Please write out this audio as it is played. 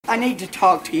I need to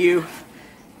talk to you.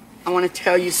 I want to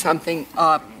tell you something.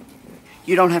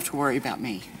 You don't have to worry about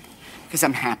me, because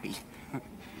I'm happy.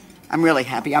 I'm really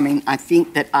happy. I mean, I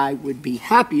think that I would be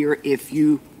happier if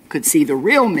you could see the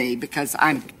real me, because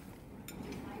I'm...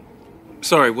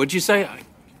 Sorry, what'd you say?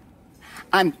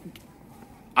 I'm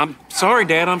sorry,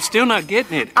 Dad. I'm still not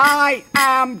getting it. I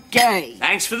am gay.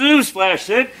 Thanks for the newsflash,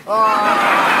 Sid.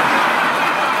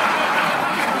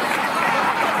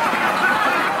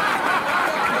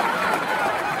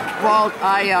 Walt,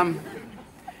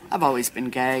 I've always been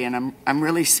gay, and I'm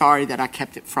really sorry that I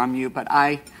kept it from you, but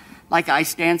I like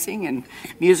ice dancing and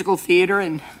musical theater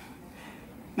and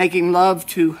making love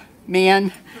to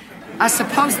men. I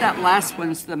suppose that last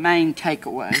one's the main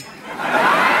takeaway.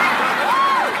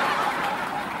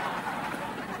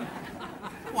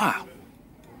 Wow.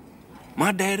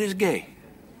 My dad is gay.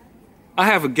 I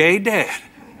have a gay dad.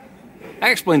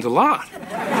 That explains a lot.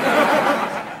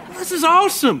 This is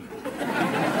awesome.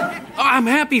 I'm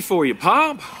happy for you,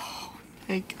 Pop.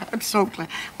 Thank God. I'm so glad.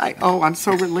 I'm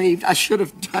so relieved. I should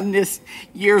have done this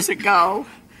years ago.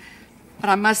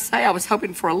 But I must say, I was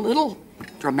hoping for a little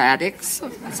dramatics,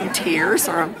 some tears,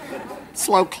 or a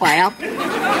slow clap. Well,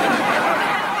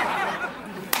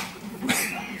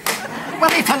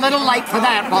 it's a little late for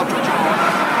that, Walter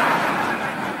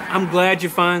Jones. I'm glad you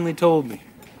finally told me.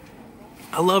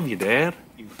 I love you, Dad.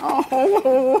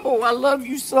 Oh, I love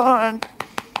you, son.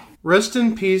 Rest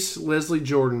in peace, Leslie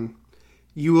Jordan.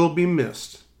 You will be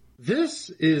missed. This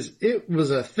is It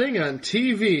Was a Thing on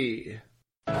TV.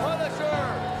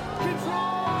 Punisher!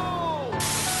 Control!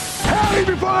 Tell me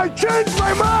before I change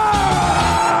my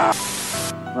mind!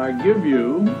 I give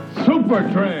you Super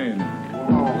Train.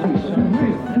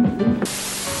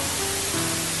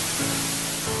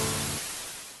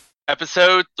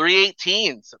 Episode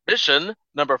 318, submission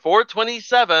number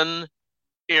 427,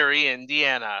 Erie,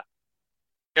 Indiana.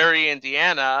 Erie,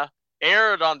 Indiana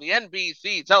aired on the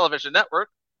NBC television network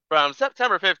from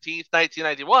September 15th,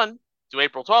 1991 to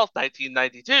April 12th,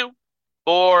 1992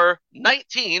 for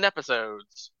 19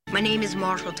 episodes. My name is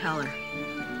Marshall Teller.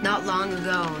 Not long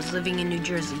ago, I was living in New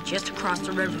Jersey, just across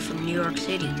the river from New York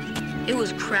City. It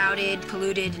was crowded,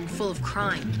 polluted, and full of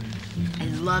crime. I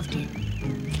loved it.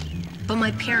 But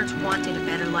my parents wanted a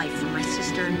better life for my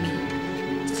sister and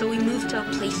me. So we moved to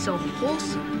a place so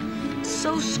wholesome,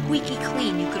 so squeaky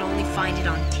clean you could only find it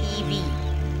on TV.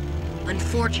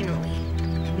 Unfortunately,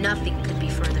 nothing could be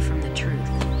further from the truth.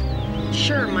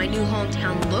 Sure, my new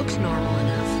hometown looks normal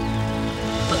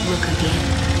enough, but look again.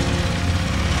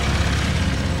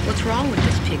 What's wrong with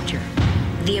this picture?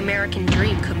 The American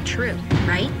dream come true,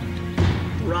 right?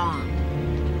 Wrong.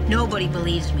 Nobody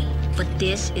believes me, but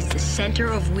this is the center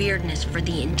of weirdness for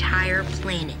the entire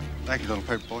planet. Thank you, little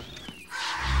paper boy.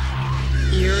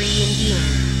 Erie,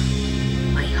 Indiana.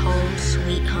 My home,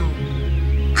 sweet home.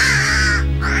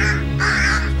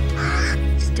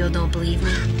 Still don't believe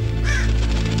me?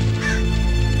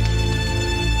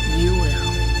 You will.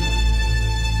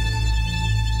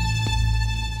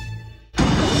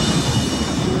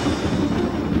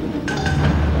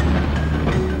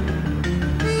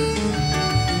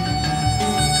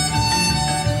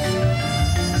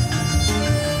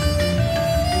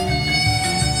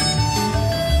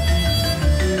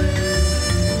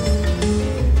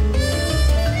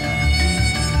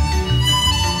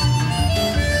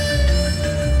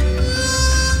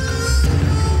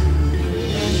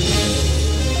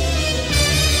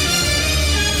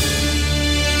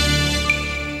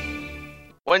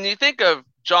 When you think of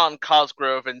John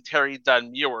Cosgrove and Terry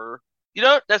Dunn Muir, you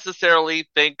don't necessarily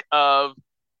think of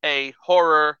a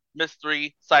horror,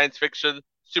 mystery, science fiction,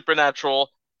 supernatural,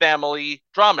 family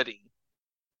dramedy.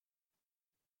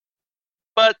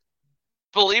 But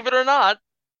believe it or not,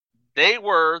 they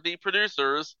were the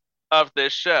producers of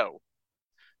this show.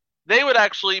 They would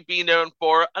actually be known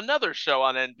for another show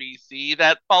on NBC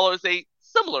that follows a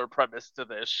similar premise to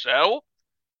this show.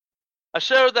 A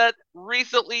show that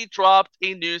recently dropped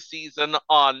a new season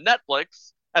on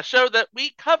Netflix. A show that we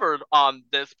covered on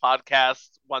this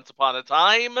podcast once upon a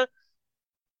time.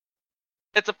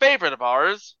 It's a favorite of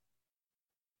ours.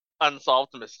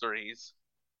 Unsolved Mysteries.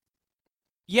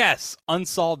 Yes,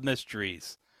 Unsolved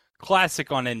Mysteries. Classic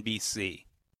on NBC.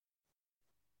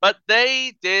 But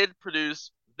they did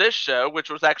produce this show, which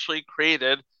was actually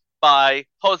created by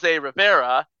Jose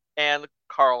Rivera and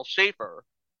Carl Schaefer.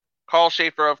 Carl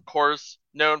Schaefer, of course,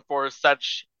 known for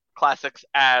such classics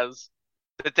as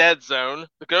The Dead Zone,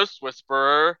 The Ghost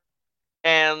Whisperer,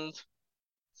 and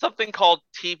something called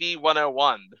TV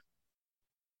 101.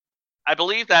 I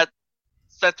believe that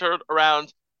centered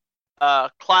around a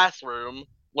classroom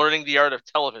learning the art of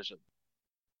television.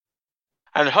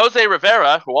 And Jose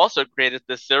Rivera, who also created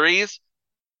this series,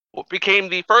 became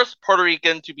the first Puerto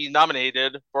Rican to be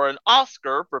nominated for an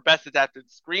Oscar for Best Adapted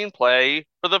Screenplay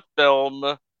for the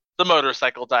film The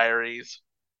Motorcycle Diaries,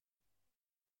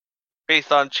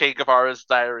 based on Che Guevara's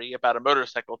diary about a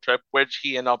motorcycle trip which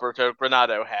he and Alberto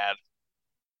Granado had.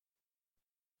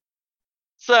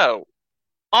 So,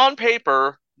 on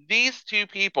paper, these two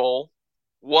people,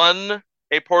 one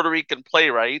a Puerto Rican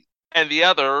playwright and the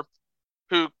other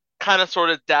who kind of sort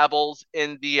of dabbles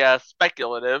in the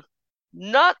speculative,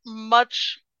 not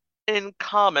much in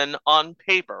common on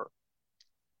paper.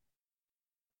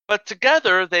 But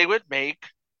together they would make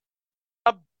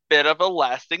a bit of a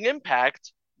lasting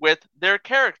impact with their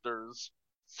characters,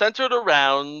 centered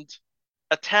around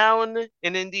a town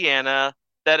in Indiana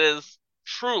that is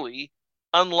truly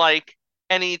unlike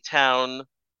any town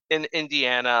in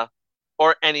Indiana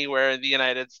or anywhere in the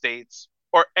United States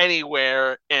or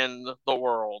anywhere in the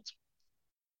world.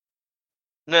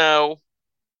 Now,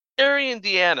 Erie,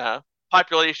 Indiana,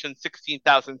 population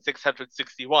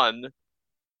 16,661,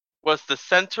 was the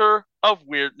center of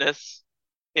weirdness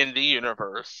in the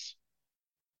universe.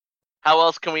 How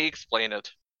else can we explain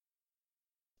it?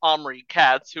 Omri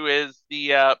Katz, who is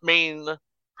the main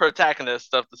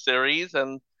protagonist of the series,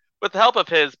 and with the help of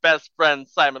his best friend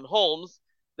Simon Holmes,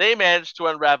 they managed to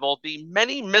unravel the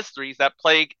many mysteries that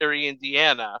plague Erie,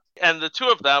 Indiana. And the two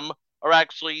of them are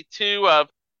actually two of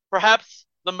perhaps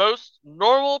the most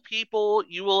normal people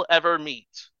you will ever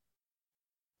meet.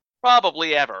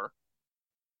 Probably ever.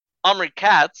 Omri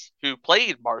Katz, who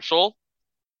played Marshall,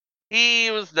 he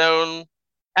was known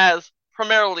as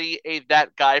primarily a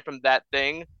that guy from That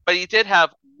Thing, but he did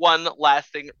have one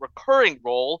lasting recurring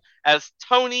role as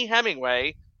Tony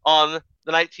Hemingway on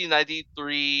the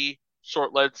 1993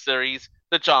 short-lived series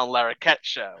The John Larroquette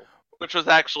Show, which was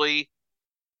actually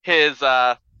his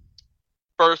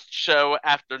first show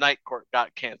after Night Court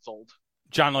got canceled.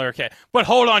 John Larroquette. But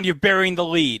hold on, you're burying the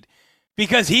lead.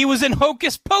 Because he was in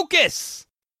Hocus Pocus!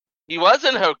 He was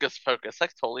in Hocus Pocus. I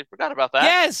totally forgot about that.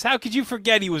 Yes, how could you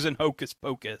forget he was in Hocus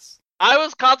Pocus? I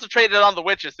was concentrated on the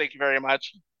witches, thank you very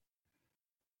much.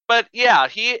 But yeah,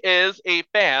 he is a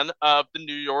fan of the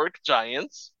New York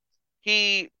Giants.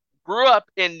 He grew up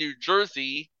in New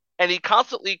Jersey, and he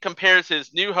constantly compares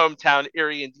his new hometown,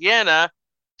 Erie, Indiana,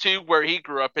 to where he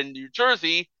grew up in New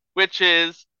Jersey, which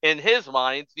is, in his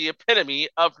mind, the epitome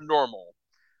of normal.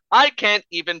 I can't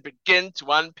even begin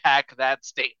to unpack that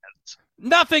statement.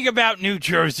 Nothing about New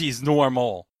Jersey's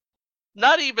normal.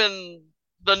 Not even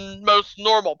the most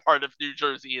normal part of New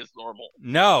Jersey is normal.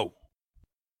 No.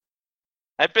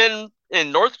 I've been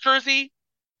in North Jersey.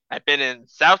 I've been in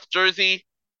South Jersey.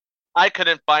 I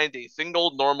couldn't find a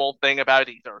single normal thing about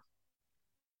either.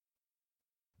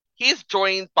 He's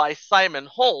joined by Simon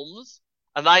Holmes,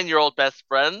 a 9-year-old best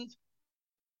friend,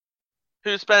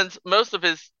 who spends most of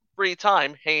his free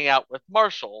time hanging out with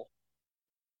Marshall.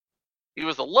 He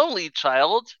was a lonely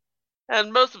child,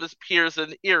 and most of his peers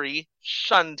in Erie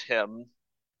shunned him.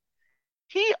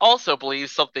 He also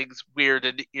believes something's weird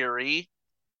in Erie,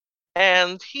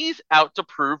 and he's out to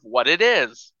prove what it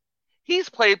is. He's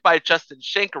played by Justin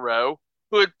Shankarow,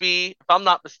 who would be, if I'm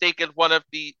not mistaken, one of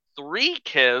the 3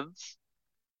 kids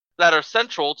that are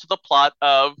central to the plot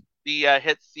of the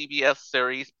hit CBS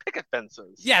series Picket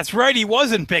Fences. Yeah, that's right, he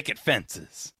was in Picket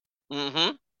Fences.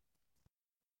 Mm-hmm.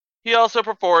 He also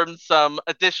performed some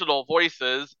additional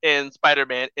voices in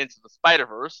Spider-Man Into the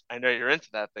Spider-Verse. I know you're into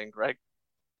that thing, Greg.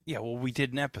 Yeah, well, we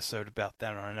did an episode about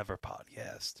that on another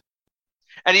podcast.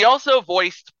 And he also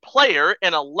voiced Player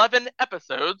in 11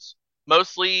 episodes,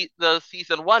 mostly the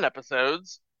season 1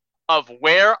 episodes, of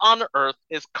Where on Earth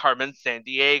is Carmen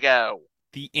Sandiego?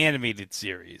 The animated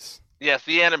series. Yes,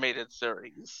 the animated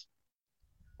series.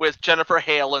 With Jennifer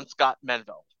Hale and Scott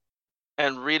Menville.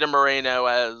 And Rita Moreno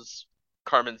as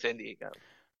Carmen Sandiego.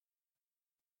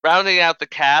 Rounding out the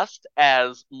cast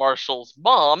as Marshall's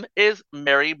mom is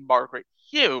Mary Margaret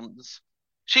Humes.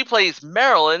 She plays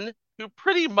Marilyn, who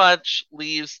pretty much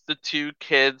leaves the 2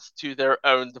 kids to their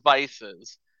own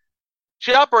devices.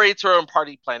 She operates her own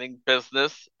party planning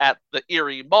business at the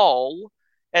Erie Mall,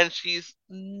 and she's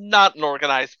not an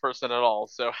organized person at all,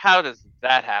 so how does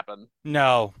that happen?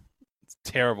 No, it's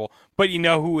terrible. But you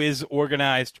know who is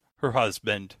organized? Her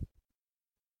husband.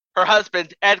 Her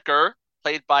husband, Edgar,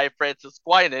 played by Francis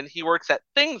Guinan, he works at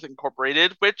Things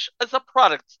Incorporated, which is a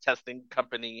product testing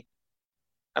company.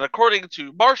 And according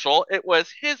to Marshall, it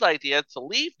was his idea to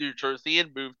leave New Jersey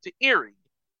and move to Erie.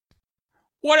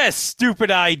 What a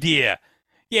stupid idea.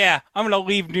 Yeah, I'm going to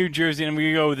leave New Jersey and I'm going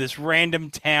to go to this random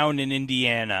town in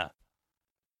Indiana.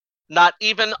 Not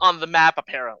even on the map,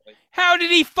 apparently. How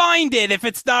did he find it if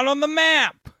it's not on the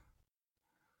map?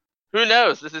 Who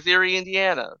knows? This is Erie,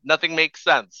 Indiana. Nothing makes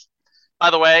sense. By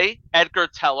the way, Edgar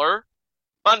Teller,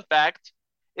 fun fact,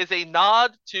 is a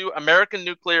nod to American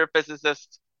nuclear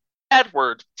physicist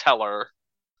Edward Teller.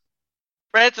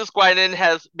 Francis Guinan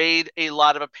has made a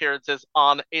lot of appearances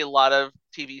on a lot of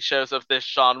TV shows of this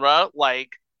genre, like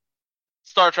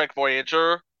Star Trek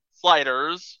Voyager,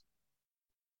 Sliders,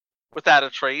 Without a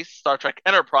Trace, Star Trek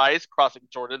Enterprise, Crossing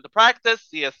Jordan to Practice,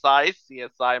 CSI,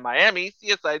 CSI Miami,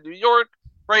 CSI New York,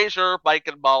 Frasier, Mike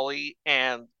and Molly,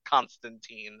 and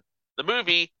Constantine. The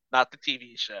movie, not the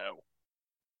TV show.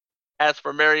 As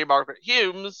for Mary Margaret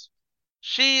Humes,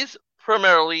 she's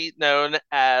primarily known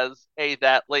as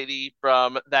that lady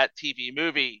from that TV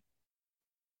movie.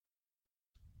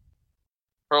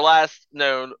 Her last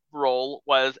known role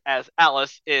was as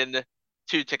Alice in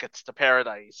 2 Tickets to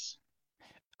Paradise.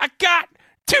 I got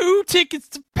 2 tickets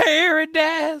to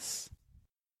paradise.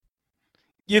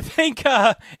 You think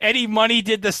Eddie Money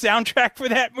did the soundtrack for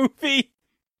that movie?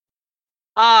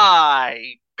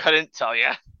 I couldn't tell you.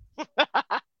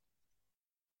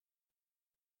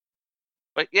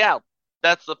 But yeah,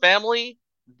 that's the family.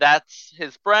 That's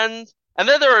his friends. And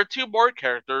then there are 2 more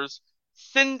characters.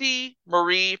 Cindy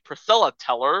Marie Priscilla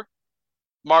Teller,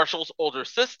 Marshall's older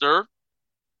sister,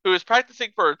 who is practicing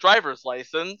for a driver's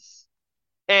license.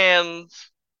 And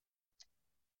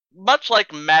much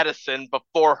like Madison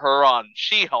before her on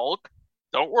She-Hulk,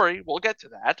 don't worry, we'll get to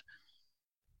that,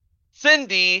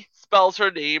 Cindy spells her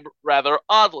name rather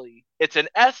oddly. It's an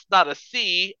S, not a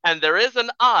C, and there is an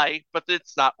I, but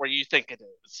it's not where you think it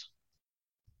is.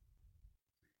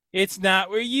 It's not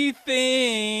where you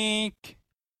think.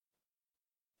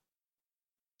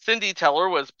 Cindy Teller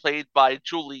was played by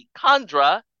Julie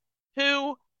Condra,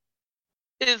 who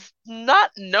is not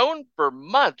known for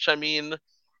much. I mean,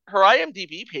 her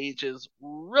IMDb page is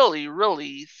really,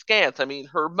 really scant. I mean,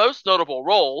 her most notable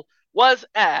role was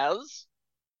as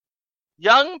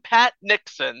young Pat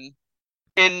Nixon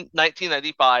in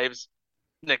 1995's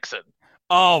Nixon.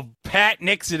 Oh, Pat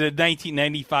Nixon in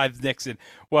 1995's Nixon.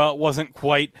 Well, it wasn't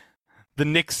quite the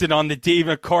Nixon on the Dave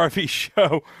McCarthy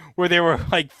show where there were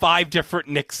like 5 different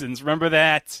Nixons. Remember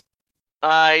that?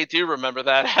 I do remember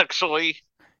that, actually.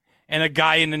 And a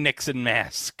guy in a Nixon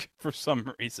mask for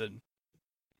some reason.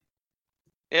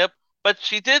 Yep. But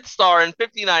she did star in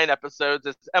 59 episodes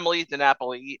as Emily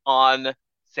DiNapoli on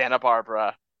Santa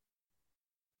Barbara.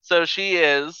 So she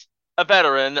is a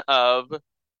veteran of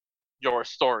your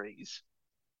stories.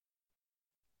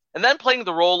 And then playing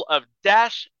the role of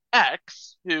Dash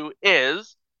X, who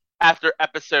is, after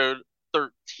episode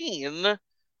 13,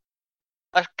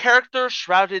 a character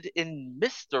shrouded in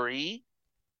mystery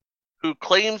who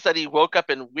claims that he woke up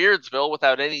in Weirdsville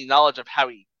without any knowledge of how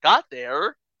he got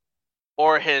there,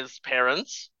 or his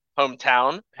parents,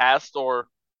 hometown, past, or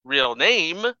real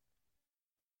name,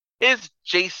 is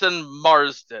Jason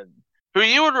Marsden, who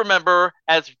you would remember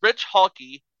as Rich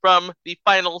Halky from the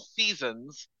final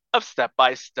seasons of Step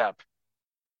by Step.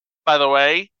 By the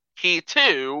way, he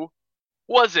too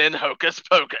was in Hocus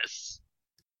Pocus.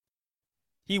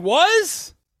 He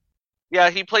was? Yeah,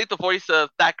 he played the voice of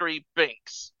Thackeray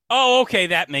Binks. Oh, okay,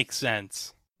 that makes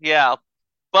sense. Yeah,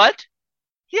 but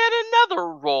he had another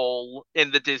role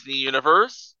in the Disney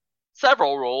universe.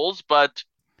 Several roles, but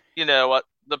you know what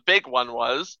the big one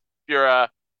was. If you're a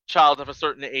child of a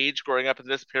certain age growing up in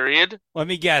this period. Let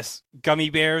me guess. Gummy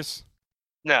Bears?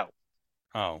 No.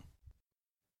 Oh.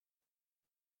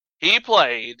 He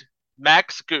played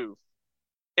Max Goof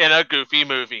in a Goofy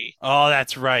movie. Oh,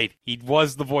 that's right. He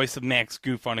was the voice of Max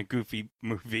Goof on a Goofy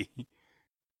movie.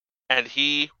 And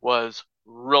he was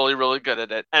really, really good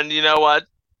at it. And you know what?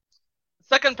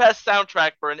 Second best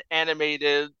soundtrack for an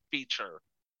animated feature.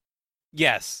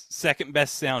 Yes, second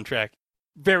best soundtrack.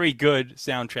 Very good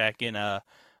soundtrack in a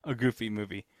Goofy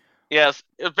movie. Yes,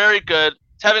 very good.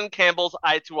 Tevin Campbell's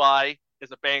Eye to Eye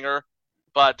is a banger,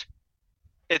 but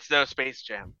it's no Space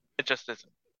Jam. It just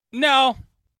isn't. No.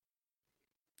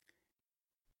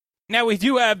 Now, we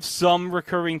do have some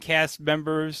recurring cast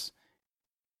members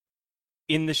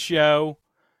in the show.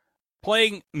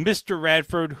 Playing Mr.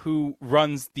 Radford, who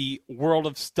runs the World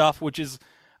of Stuff, which is,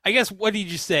 I guess, what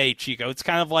did you say, Chico? It's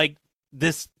kind of like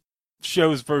this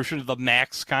show's version of the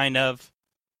Max, kind of.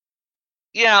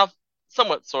 Yeah,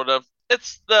 somewhat, sort of.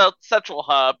 It's the central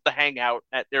hub, the hangout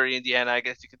at Erie, Indiana, I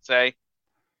guess you could say.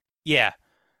 Yeah.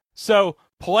 So,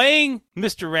 playing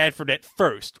Mr. Radford at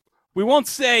first. We won't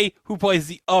say who plays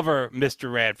the other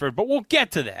Mr. Radford, but we'll get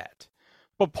to that.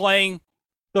 But playing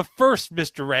the first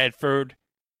Mr. Radford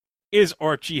is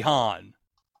Archie Hahn.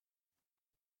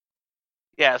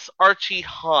 Yes, Archie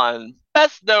Hahn.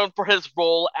 best known for his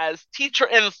role as teacher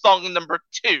in song number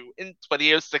 2 in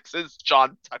 2006's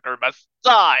John Tucker Must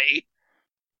Die.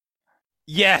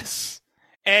 Yes.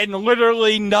 And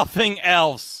literally nothing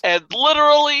else. And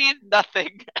literally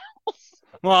nothing else.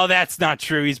 Well, that's not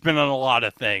true. He's been on a lot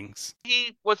of things.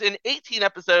 He was in 18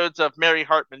 episodes of Mary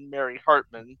Hartman, Mary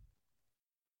Hartman,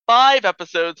 5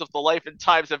 episodes of The Life and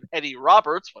Times of Eddie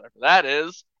Roberts, whatever that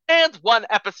is, and 1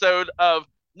 episode of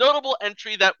notable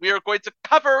entry that we are going to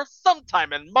cover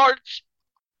sometime in March,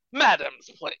 Madam's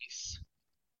Place.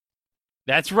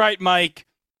 That's right, Mike.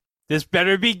 This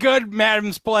better be good,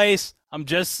 Madam's Place. I'm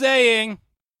just saying.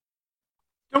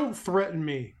 Don't threaten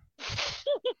me.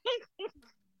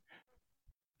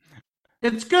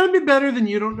 It's going to be better than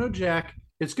You Don't Know Jack.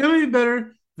 It's going to be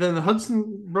better than the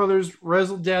Hudson Brothers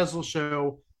Razzle Dazzle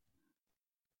show.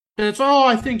 That's all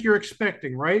I think you're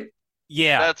expecting, right?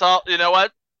 Yeah. That's all. You know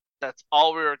what? That's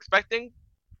all we were expecting,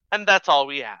 and that's all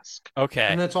we ask. Okay.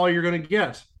 And that's all you're going to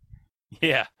get.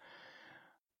 Yeah.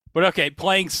 But okay,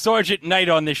 playing Sergeant Knight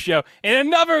on this show. And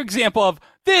another example of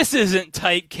this isn't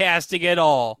typecasting at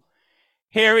all.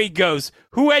 Harry Ghost,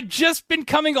 who had just been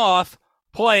coming off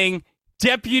playing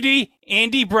Deputy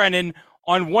Andy Brennan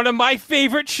on one of my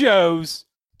favorite shows,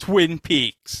 Twin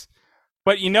Peaks.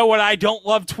 But you know what I don't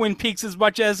love Twin Peaks as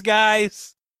much as,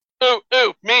 guys? Ooh,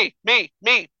 me.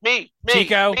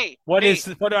 Chico, me, what me.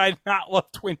 do I not love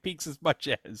Twin Peaks as much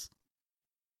as?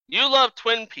 You love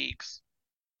Twin Peaks,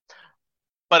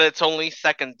 but it's only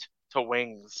second to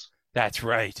Wings. That's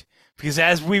right. Because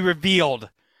as we revealed,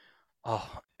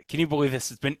 can you believe this?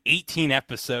 It's been 18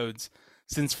 episodes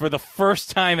since for the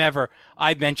first time ever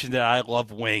I mentioned that I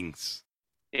love Wings.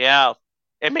 Yeah,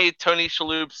 it made Tony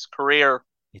Shalhoub's career.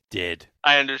 It did.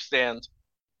 I understand.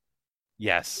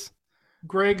 Yes.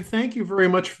 Greg, thank you very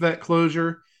much for that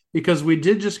closure, because we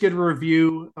did just get a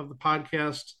review of the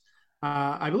podcast.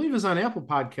 I believe it's on Apple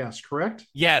Podcasts, correct?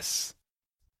 Yes.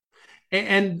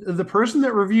 And the person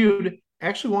that reviewed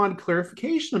actually wanted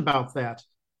clarification about that.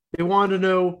 They wanted to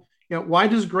know, why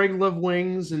does Greg love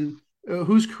Wings, and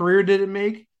whose career did it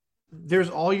make? There's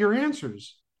all your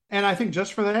answers. And I think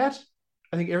just for that,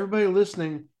 I think everybody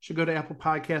listening should go to Apple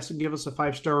Podcasts and give us a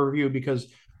 5-star review, because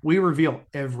we reveal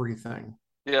everything.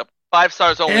 Yep. 5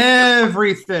 stars only.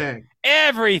 Everything.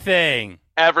 5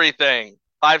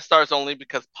 stars only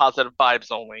because positive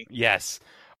vibes only. Yes.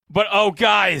 But,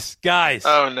 guys.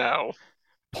 Oh, no.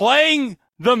 Playing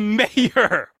the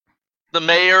mayor. The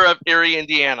mayor of Erie,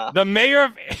 Indiana. The mayor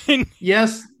of...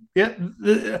 Yes. Yeah.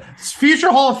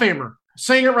 Future Hall of Famer.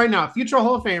 Saying it right now. Future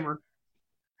Hall of Famer.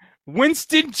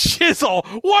 Winston Chisel.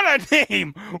 What a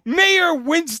name. Mayor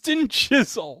Winston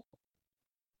Chisel.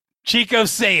 Chico,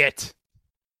 say it.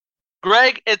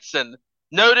 Greg Itzen,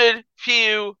 noted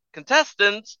few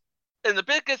contestants in the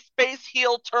biggest space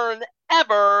heel turn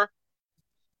ever.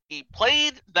 He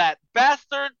played that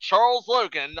bastard Charles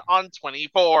Logan on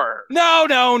 24.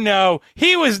 No.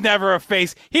 He was never a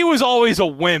face. He was always a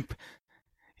wimp.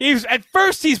 At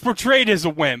first he's portrayed as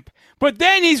a wimp, but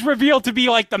then he's revealed to be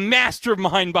like the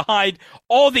mastermind behind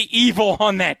all the evil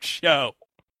on that show.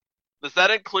 Does that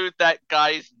include that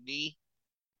guy's knee?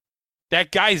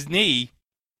 That guy's knee?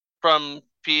 From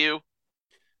Few?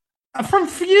 From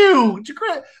Few!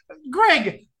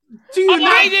 Greg, do you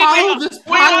not follow this podcast?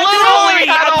 We literally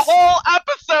had a whole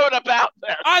episode about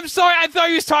this. I'm sorry, I thought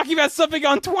he was talking about something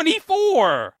on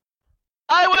 24.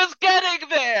 I was getting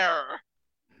there.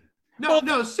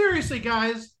 No, seriously,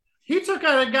 guys. He took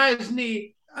out a guy's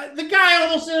knee. The guy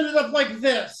almost ended up like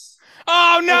this.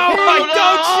 Oh, no, Mike,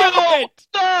 don't show it.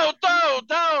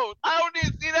 Don't. I don't need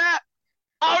to see that.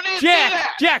 I don't need to see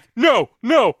that. Jack, no.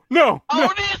 I don't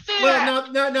need to see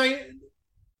that.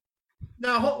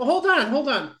 No, hold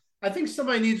on. I think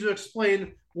somebody needs to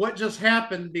explain what just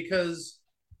happened, because,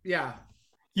 yeah.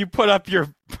 You put up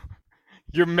your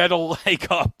metal leg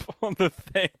up on the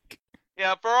thing.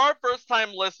 Yeah, for our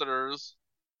first-time listeners,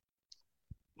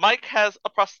 Mike has a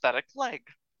prosthetic leg.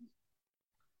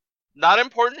 Not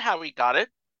important how he got it.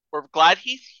 We're glad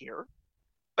he's here,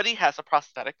 but he has a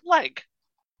prosthetic leg.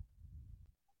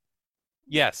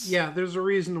 Yes. Yeah, there's a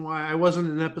reason why I wasn't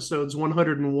in episodes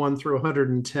 101 through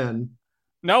 110.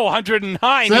 No,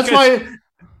 109. So that's why...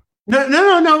 No,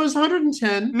 it was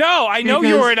 110. No, I know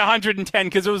you were at 110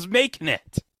 because it was making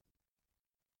it.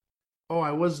 Oh,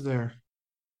 I was there.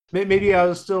 Maybe I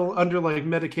was still under like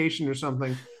medication or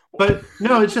something. But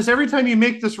no, it's just every time you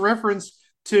make this reference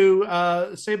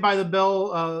to Saved by the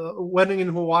Bell wedding in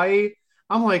Hawaii,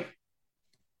 I'm like,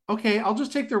 okay, I'll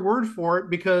just take their word for it,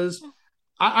 because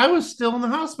I was still in the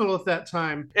hospital at that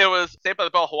time. It was Saved by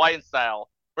the Bell Hawaiian style.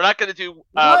 We're not going to do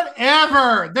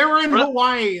whatever. They were in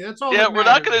Hawaii. That's all. Yeah, that we're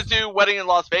not matters. going to do Wedding in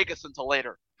Las Vegas until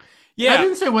later. I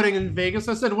didn't say wedding in Vegas.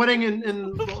 I said wedding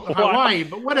in Hawaii.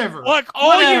 But whatever.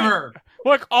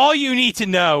 Look, all you need to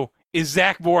know is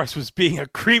Zach Morris was being a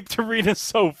creep to Rena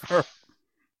Sofer.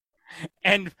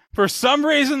 And for some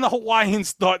reason, the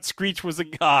Hawaiians thought Screech was a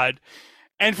god.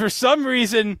 And for some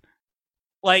reason,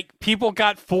 like, people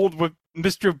got fooled with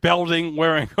Mr. Belding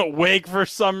wearing a wig for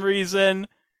some reason.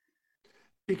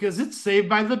 Because it's Saved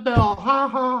by the Bell. Ha,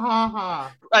 ha, ha,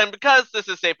 ha. And because this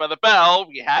is Saved by the Bell,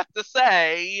 we have to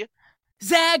say...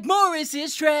 Zach Morris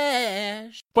is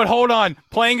trash. But hold on.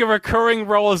 Playing a recurring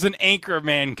role as an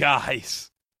anchorman, guys.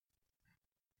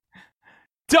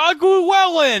 Doug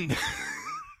Llewellyn!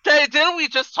 Okay, didn't we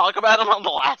just talk about him on the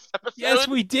last episode? Yes,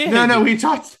 we did. No, we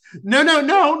talked...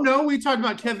 No, we talked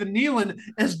about Kevin Nealon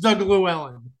as Doug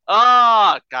Llewellyn.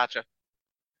 Ah, gotcha.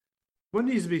 What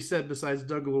needs to be said besides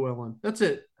Doug Llewellyn? That's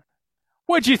it.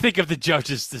 What'd you think of the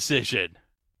judge's decision?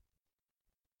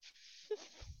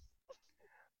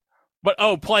 But,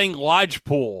 playing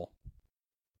Lodgepool.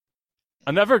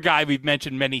 Another guy we've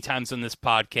mentioned many times on this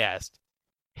podcast.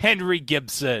 Henry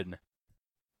Gibson.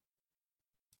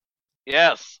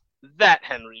 Yes, that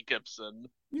Henry Gibson.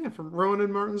 Yeah, from Rowan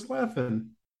and Martin's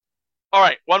Laughing. All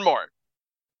right, one more.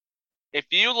 If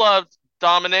you loved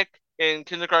Dominic in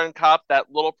Kindergarten Cop,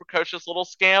 that little precocious little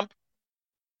scamp,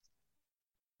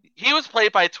 he was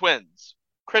played by twins,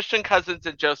 Christian Cousins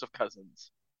and Joseph Cousins.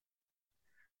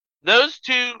 Those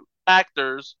two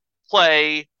actors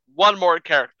play one more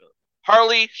character,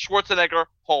 Harley Schwarzenegger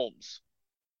Holmes.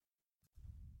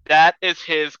 That is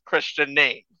his Christian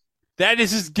name. That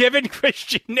is his given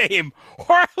Christian name,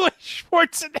 Harley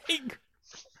Schwarzenegger.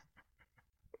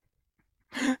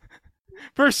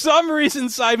 For some reason,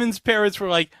 Simon's parents were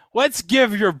like, let's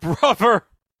give your brother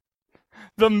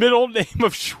the middle name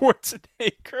of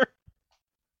Schwarzenegger.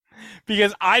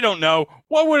 Because I don't know,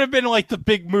 what would have been like the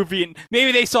big movie? And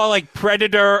maybe they saw like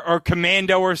Predator or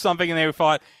Commando or something and they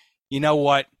thought, you know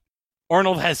what?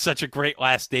 Arnold has such a great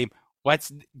last name.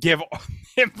 Let's give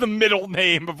him the middle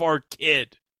name of our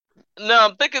kid. No,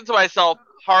 I'm thinking to myself,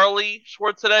 Harley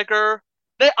Schwarzenegger.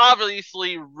 They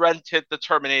obviously rented the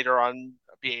Terminator on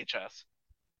VHS.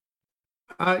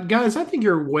 Guys, I think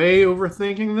you're way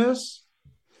overthinking this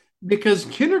because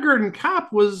Kindergarten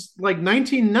Cop was like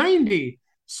 1990.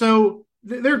 So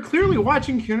they're clearly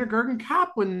watching Kindergarten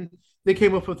Cop when they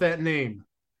came up with that name.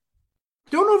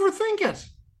 Don't overthink it.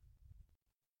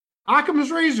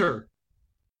 Occam's razor.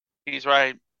 He's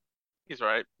right.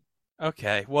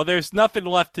 Okay, well, there's nothing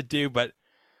left to do, but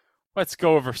let's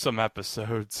go over some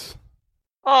episodes.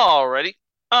 Alrighty.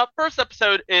 First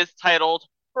episode is titled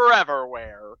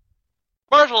Foreverwhere.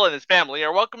 Marshall and his family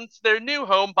are welcomed to their new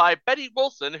home by Betty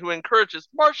Wilson, who encourages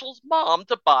Marshall's mom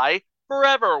to buy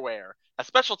Foreverwhere, a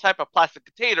special type of plastic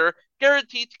container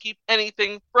guaranteed to keep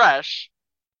anything fresh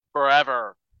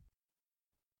forever.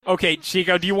 Okay,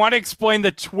 Chico, do you want to explain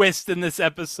the twist in this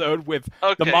episode with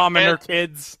the mom and her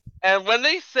kids? And when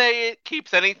they say it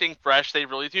keeps anything fresh, they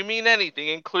really do mean anything,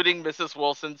 including Mrs.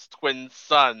 Wilson's twin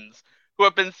sons, who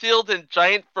have been sealed in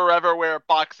giant Foreverwhere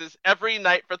boxes every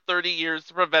night for 30 years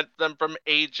to prevent them from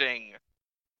aging.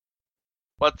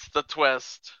 What's the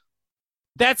twist?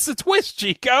 That's the twist,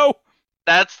 Chico!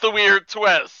 That's the weird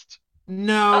twist.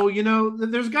 No,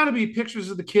 there's got to be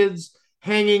pictures of the kids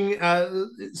hanging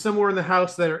somewhere in the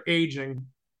house that are aging.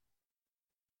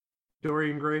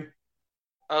 Dorian Gray.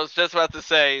 I was just about to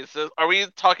say, are we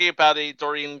talking about a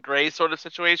Dorian Gray sort of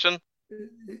situation?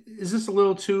 Is this a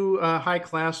little too high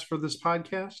class for this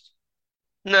podcast?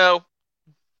 No.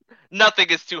 Nothing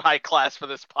is too high class for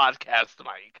this podcast,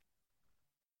 Mike.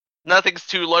 Nothing's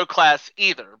too low class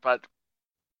either, but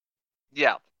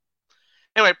yeah.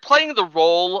 Anyway, playing the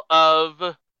role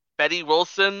of Betty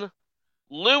Wilson,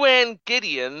 Luann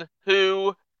Gideon,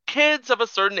 who kids of a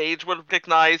certain age would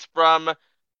recognize from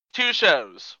two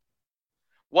shows.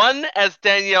 One as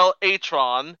Danielle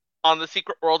Atron on The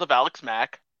Secret World of Alex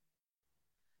Mack,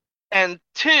 and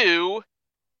two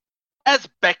as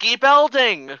Becky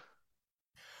Belding.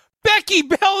 Becky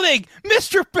Belding!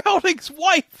 Mr. Belding's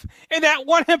wife in that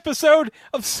one episode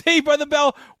of Saved by the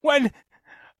Bell when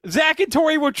Zach and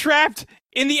Tori were trapped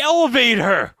in the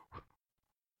elevator.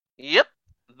 Yep,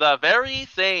 the very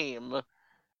same.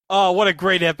 Oh, what a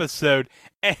great episode.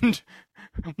 And,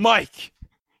 Mike,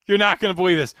 you're not going to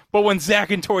believe this, but when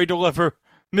Zach and Tori deliver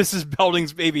Mrs.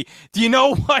 Belding's baby, do you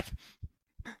know what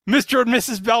Mr. and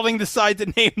Mrs. Belding decide to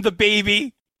name the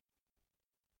baby?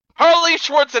 Harley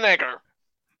Schwarzenegger.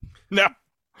 No.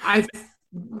 I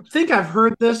think I've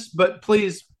heard this, but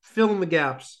please fill in the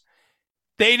gaps.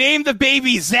 They named the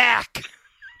baby Zach.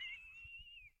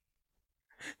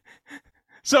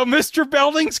 So Mr.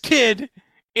 Belding's kid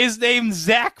is named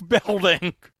Zach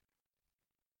Belding.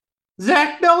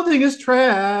 Zach Belding is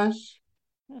trash.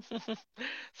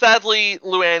 Sadly,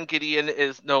 Luann Gideon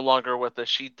is no longer with us.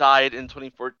 She died in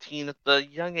 2014 at the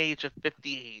young age of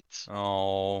 58.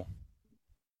 Oh.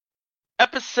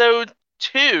 Episode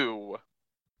 2.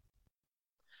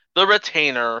 The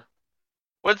Retainer.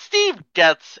 When Steve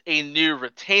gets a new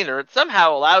retainer, it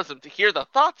somehow allows him to hear the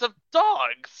thoughts of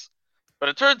dogs. But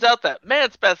it turns out that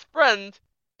man's best friend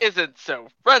isn't so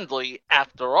friendly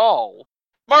after all.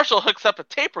 Marshall hooks up a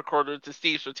tape recorder to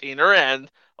Steve's retainer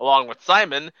and, along with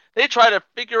Simon, they try to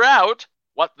figure out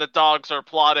what the dogs are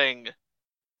plotting.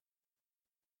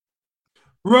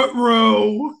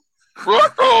 Ruh-roh.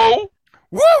 Ruh-roh!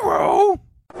 Ruh-roh!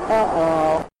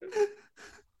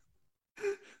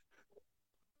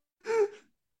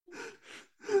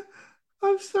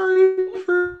 I'm sorry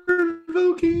for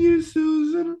invoking you,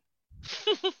 Susan.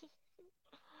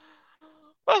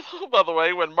 By the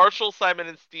way, when Marshall, Simon,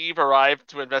 and Steve arrive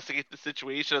to investigate the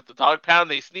situation at the dog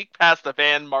pound, they sneak past a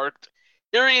van marked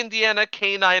Erie, Indiana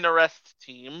Canine Arrest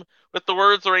Team, with the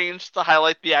words arranged to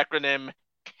highlight the acronym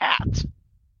CAT.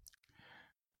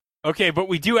 Okay, but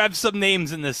we do have some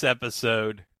names in this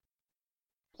episode.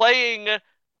 Playing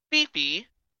Fifi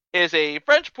is a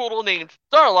French poodle named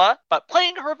Darla, but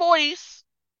playing her voice,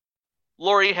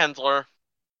 Lori Hensler.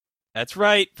 That's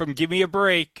right, from Give Me a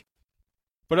Break.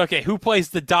 But okay, who plays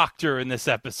the doctor in this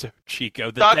episode,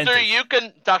 Chico? Dr.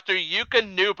 Yuka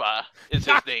Nuba is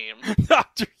his name.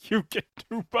 Dr. Yuka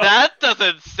Nuba. That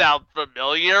doesn't sound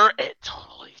familiar. It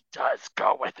totally does.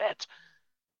 Go with it.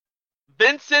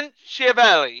 Vincent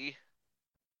Schiavelli,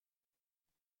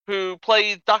 who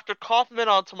played Dr. Kaufman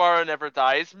on Tomorrow Never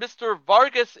Dies, Mr.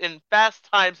 Vargas in Fast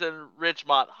Times in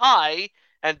Ridgemont High,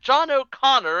 and John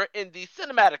O'Connor in the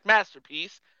cinematic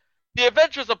masterpiece, The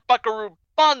Adventures of Buckaroo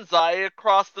Banzai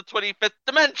Across the 25th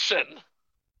Dimension.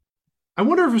 I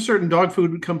wonder if a certain dog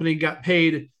food company got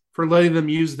paid for letting them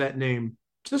use that name.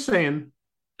 Just saying.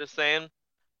 Just saying.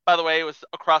 By the way, it was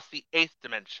across the 8th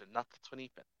dimension, not the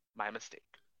 25th. My mistake.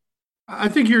 I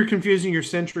think you're confusing your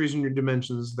centuries and your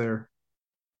dimensions there.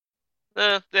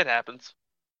 It happens.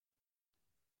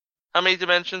 How many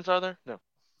dimensions are there? No.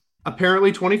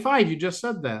 Apparently 25. You just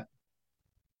said that.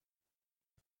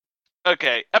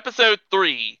 Okay, episode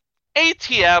 3.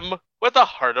 ATM with a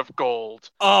heart of gold.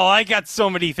 Oh, I got so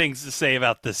many things to say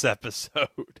about this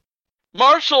episode.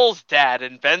 Marshall's dad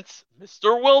invents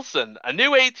Mr. Wilson, a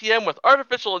new ATM with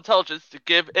artificial intelligence to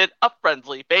give it a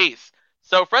friendly face.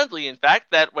 So friendly, in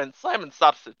fact, that when Simon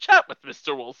stops to chat with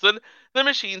Mr. Wilson, the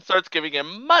machine starts giving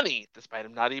him money, despite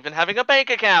him not even having a bank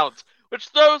account, which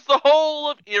throws the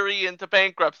whole of Erie into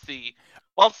bankruptcy.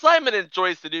 While Simon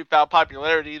enjoys the newfound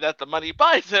popularity that the money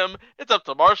buys him, it's up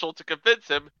to Marshall to convince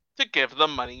him to give the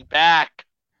money back.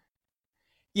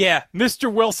 Yeah,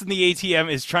 Mr. Wilson, the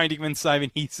ATM, is trying to convince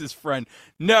Simon he's his friend.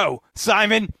 No,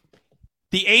 Simon,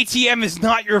 the ATM is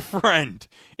not your friend.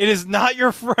 It is not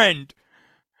your friend.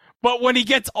 But when he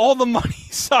gets all the money,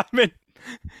 Simon,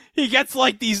 he gets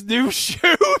like these new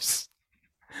shoes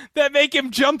that make him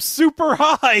jump super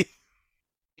high.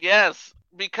 Yes,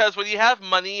 because when you have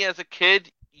money as a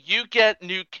kid, you get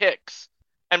new kicks.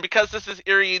 And because this is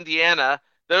Erie, Indiana,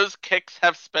 those kicks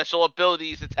have special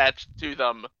abilities attached to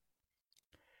them.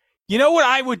 You know what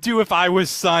I would do if I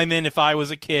was Simon, if I was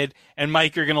a kid? And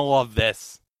Mike, you're going to love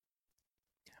this.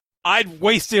 I'd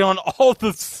waste it on all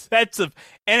the sets of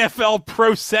NFL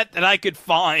Pro Set that I could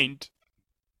find.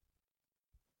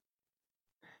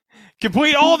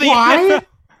 Complete all the... Why?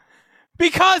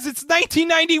 Because it's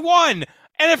 1991!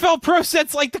 NFL Pro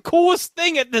Set's like the coolest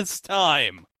thing at this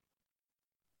time.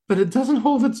 But it doesn't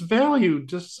hold its value,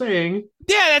 just saying.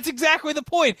 Yeah, that's exactly the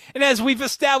point. And as we've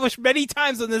established many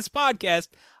times on this podcast,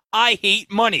 I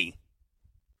hate money.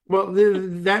 Well,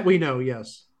 that we know,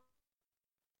 yes.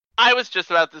 I was just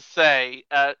about to say,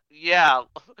 yeah,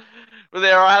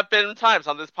 there have been times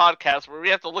on this podcast where we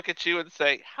have to look at you and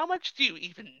say, how much do you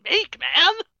even make,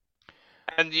 man?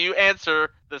 And you answer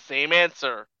the same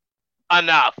answer.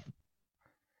 Enough.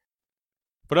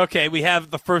 But okay, we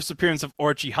have the first appearance of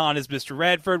Archie Hahn as Mr.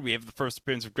 Radford. We have the first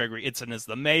appearance of Gregory Itzin as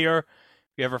the mayor.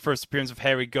 We have our first appearance of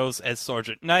Harry Ghost as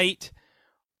Sergeant Knight.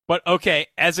 But okay,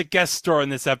 as a guest star in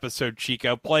this episode,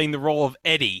 Chico, playing the role of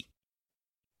Eddie.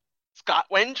 Scott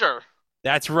Wenger.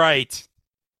 That's right.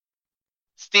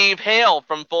 Steve Hale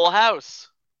from Full House.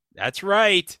 That's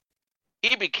right.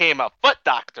 He became a foot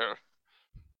doctor.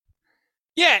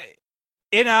 Yeah,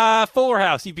 in Fuller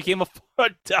House, he became a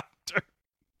foot doctor.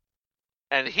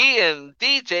 And he and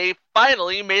DJ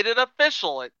finally made it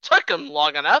official. It took him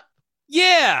long enough.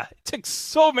 Yeah, it took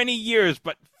so many years,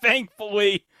 but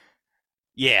thankfully,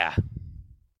 Yeah.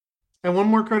 And one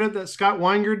more credit that Scott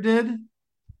Weinger did.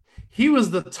 He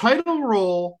was the title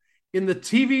role in the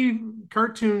TV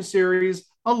cartoon series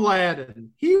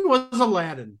Aladdin. He was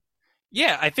Aladdin.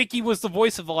 Yeah, I think he was the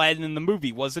voice of Aladdin in the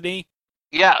movie, wasn't he?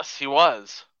 Yes, he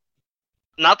was.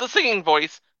 Not the singing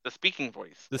voice, the speaking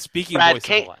voice. The speaking voice of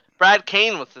Aladdin. Brad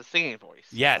Kane was the singing voice.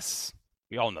 Yes,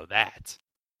 we all know that.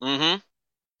 Mm-hmm.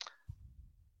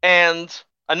 And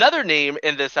another name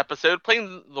in this episode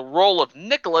playing the role of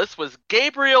Nicholas was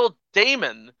Gabriel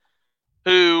Damon,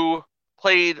 who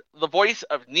played the voice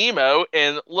of Nemo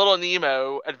in Little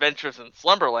Nemo Adventures in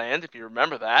Slumberland, if you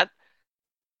remember that.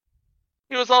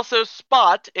 He was also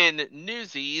Spot in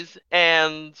Newsies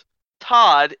and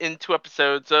Todd in 2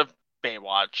 episodes of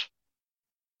Baywatch.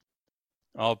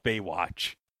 Oh,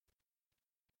 Baywatch.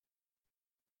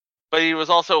 But he was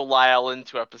also Lyle in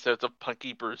 2 episodes of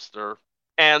Punky Brewster.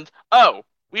 And,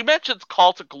 we mentioned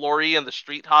Call to Glory in the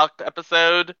Street Hawk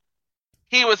episode.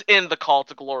 He was in the Call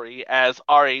to Glory as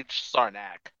R.H.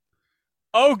 Sarnak.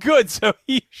 Oh, good. So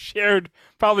he shared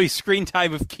probably screen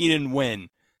time with Keenan Wynn.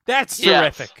 That's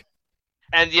terrific. Yes.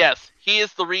 And yes, he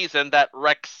is the reason that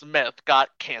Rex Smith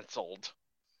got canceled.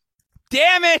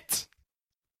 Damn it!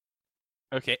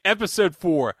 Okay, episode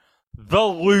 4, The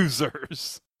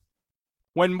Losers.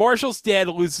 When Marshall's dad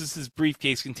loses his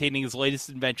briefcase containing his latest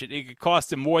invention, it could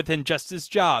cost him more than just his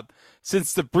job,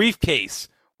 since the briefcase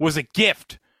was a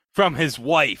gift from his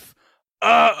wife.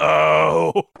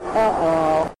 Uh-oh!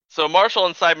 So Marshall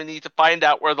and Simon need to find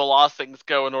out where the lost things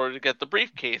go in order to get the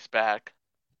briefcase back.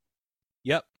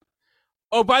 Yep.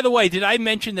 Oh, by the way, did I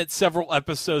mention that several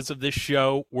episodes of this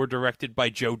show were directed by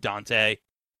Joe Dante?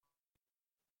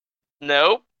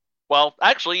 No. Well,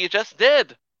 actually, you just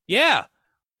did. Yeah.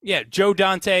 Yeah, Joe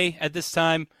Dante at this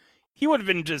time, he would have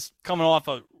been just coming off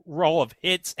a roll of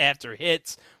hits after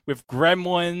hits with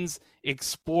Gremlins,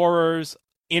 Explorers,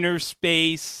 Inner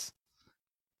Space.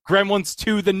 Gremlins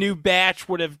 2, The New Batch,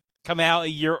 would have come out a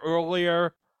year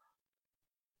earlier.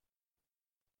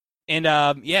 And,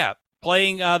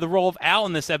 playing the role of Al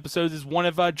in this episode is one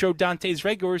of Joe Dante's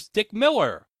regulars, Dick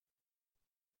Miller.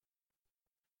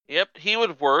 Yep, he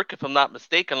would work, if I'm not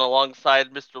mistaken,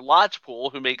 alongside Mr.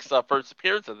 Lodgepool, who makes first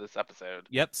appearance in this episode.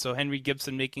 Yep, so Henry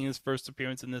Gibson making his first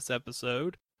appearance in this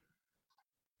episode.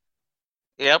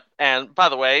 Yep, and by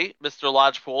the way, Mr.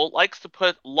 Lodgepool likes to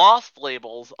put lost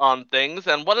labels on things,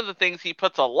 and one of the things he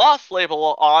puts a lost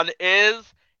label on is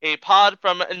a pod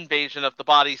from Invasion of the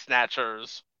Body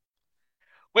Snatchers,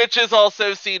 which is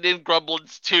also seen in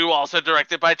Gremlins 2, also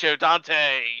directed by Joe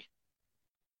Dante.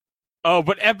 Oh,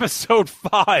 but episode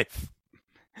 5.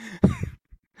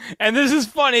 And this is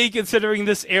funny considering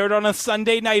this aired on a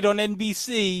Sunday night on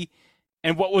NBC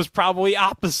and what was probably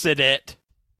opposite it.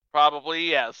 Probably,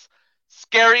 yes.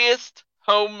 Scariest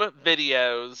home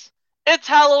videos. It's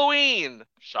Halloween!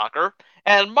 Shocker.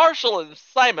 And Marshall and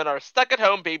Simon are stuck at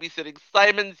home babysitting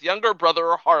Simon's younger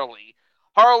brother, Harley.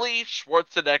 Harley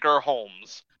Schwarzenegger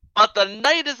Holmes. But the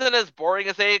night isn't as boring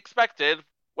as they expected.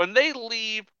 When they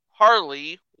leave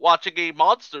Harley watching a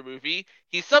monster movie,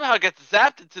 he somehow gets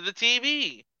zapped into the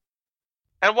TV.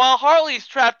 And while Harley's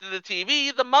trapped in the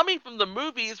TV, the mummy from the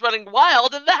movie is running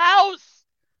wild in the house.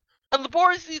 And the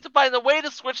boys need to find a way to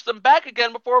switch them back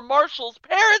again before Marshall's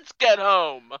parents get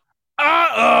home.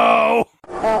 Uh-oh!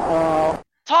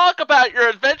 Talk about your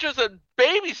adventures in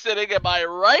babysitting, am I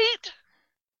right?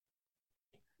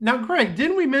 Now, Greg,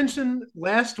 didn't we mention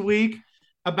last week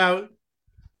about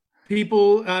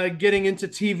people getting into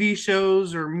TV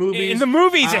shows or movies? In the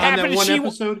movies, it happened in in one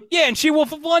episode. Yeah, in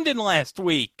She-Wolf of London last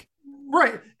week.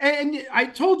 Right. And I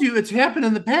told you it's happened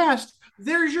in the past.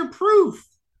 There's your proof.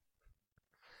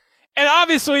 And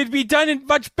obviously it'd be done in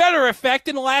much better effect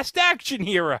in Last Action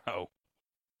Hero.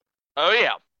 Oh,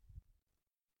 yeah.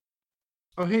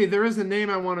 Oh, hey, there is a name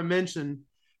I want to mention.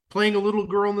 Playing a little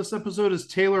girl in this episode is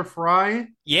Taylor Fry.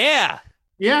 Yeah.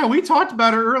 Yeah, we talked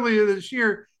about her earlier this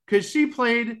year because she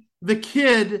played the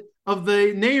kid of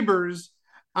the neighbors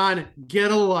on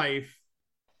Get a Life.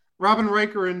 Robin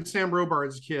Riker and Sam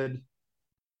Robards' kid.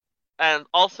 And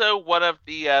also one of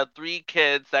the 3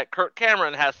 kids that Kirk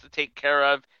Cameron has to take care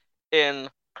of in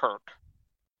Kirk.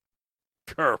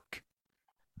 Kirk.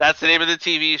 That's the name of the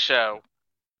TV show.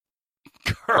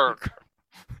 Kirk.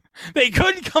 They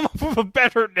couldn't come up with a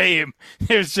better name.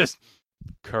 There's just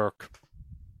Kirk.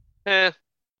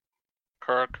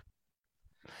 Kirk.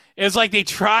 It's like they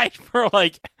tried for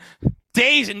like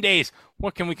days and days.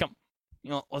 What can we come?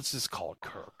 Let's just call it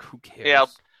Kirk. Who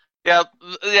cares?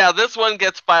 Yeah. This one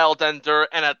gets filed under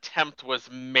an attempt was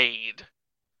made.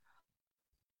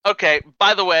 Okay,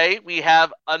 by the way, we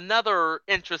have another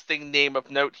interesting name of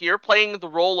note here, playing the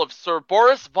role of Sir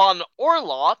Boris von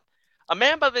Orloff, a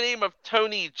man by the name of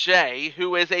Tony J,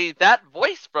 who is that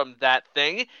voice from that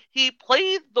thing. He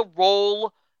played the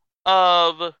role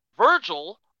of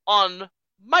Virgil on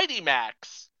Mighty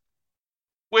Max,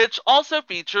 which also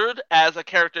featured, as a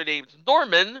character named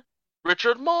Norman,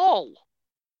 Richard Mall.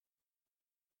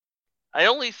 I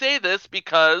only say this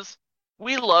because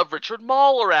we love Richard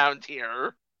Mall around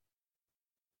here.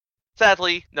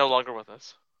 Sadly, no longer with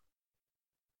us.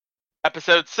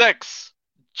 Episode 6.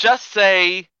 Just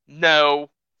Say No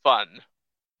Fun.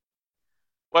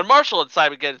 When Marshall and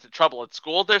Simon get into trouble at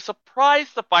school, they're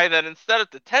surprised to find that instead of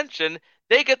detention,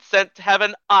 they get sent to have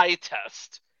an eye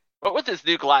test. But with his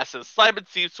new glasses, Simon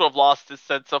seems to have lost his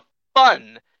sense of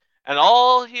fun, and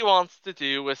all he wants to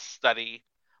do is study.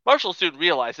 Marshall soon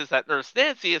realizes that Nurse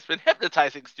Nancy has been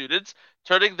hypnotizing students,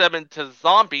 turning them into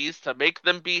zombies to make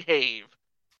them behave.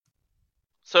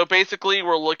 So basically,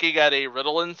 we're looking at a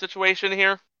Ritalin situation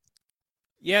here.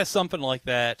 Yeah, something like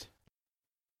that.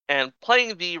 And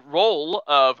playing the role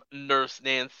of Nurse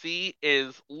Nancy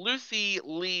is Lucy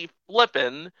Lee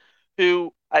Flippin,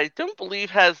 who I don't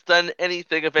believe has done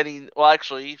anything of any... Well,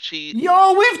 actually, she...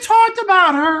 Yo, we've talked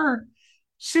about her!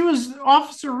 She was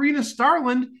Officer Rena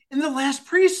Starland in The Last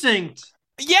Precinct.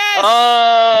 Yes!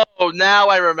 Oh, now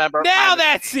I remember. Now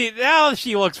that's it. Now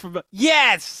she looks from...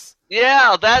 Yes!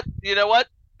 Yeah, that... You know what?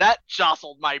 That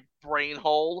jostled my brain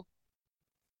hole.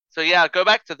 So yeah, go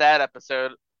back to that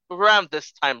episode. Around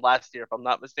this time last year, if I'm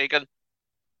not mistaken.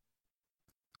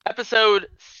 Episode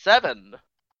 7.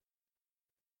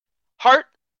 Heart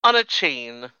on a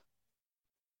Chain.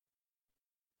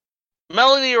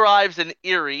 Melanie arrives in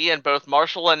Erie, and both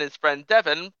Marshall and his friend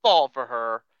Devin fall for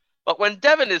her. But when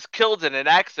Devin is killed in an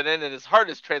accident and his heart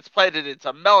is transplanted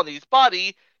into Melanie's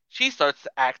body, she starts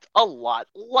to act a lot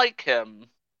like him.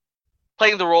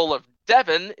 Playing the role of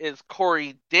Devin is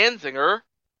Corey Danziger,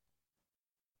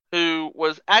 who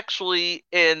was actually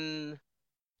in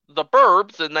The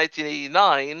Burbs in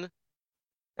 1989,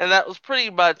 and that was pretty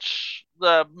much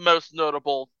the most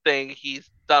notable thing he's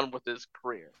done with his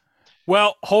career.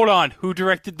 Well, hold on. Who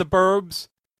directed The Burbs?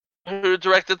 Who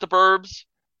directed The Burbs?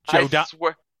 I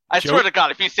swear to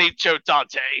God, if you say Joe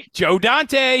Dante. Joe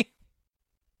Dante!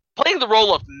 Playing the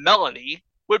role of Melanie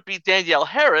would be Danielle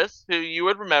Harris, who you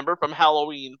would remember from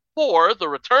Halloween 4, The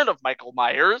Return of Michael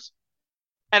Myers,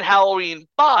 and Halloween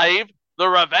 5, The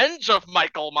Revenge of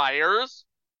Michael Myers.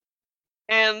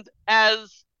 And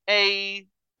as a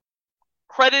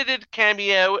credited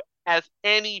cameo as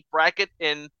Annie Brackett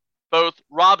in both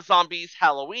Rob Zombie's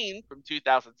Halloween from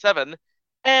 2007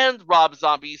 and Rob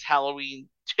Zombie's Halloween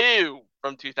 2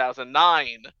 from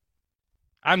 2009.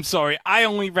 I'm sorry, I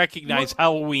only recognize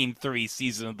Halloween 3,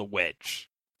 Season of the Witch.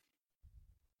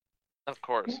 Of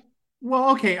course.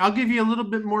 Well, okay, I'll give you a little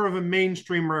bit more of a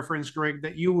mainstream reference, Greg,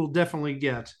 that you will definitely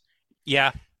get.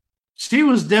 Yeah. She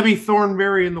was Debbie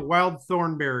Thornberry in The Wild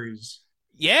Thornberries.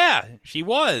 Yeah, she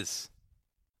was.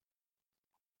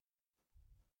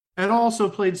 And also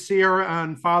played Sierra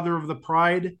on Father of the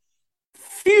Pride.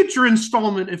 Future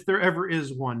installment, if there ever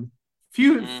is one.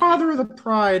 Father of the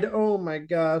Pride, oh my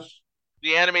gosh.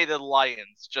 The animated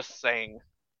lions, just saying.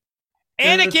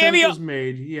 And a cameo was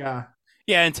made, yeah.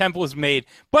 Yeah, and Temple was made.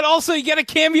 But also you get a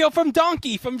cameo from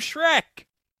Donkey from Shrek.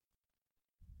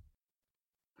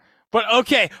 But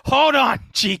okay, hold on,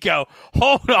 Chico.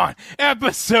 Hold on.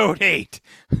 Episode 8.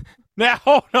 Now,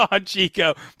 hold on,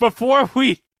 Chico. Before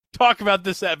we talk about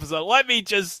this episode, let me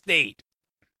just state.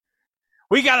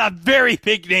 We got a very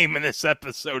big name in this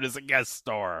episode as a guest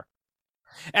star.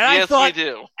 And yes, we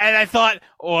do. And I thought,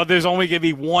 oh, there's only going to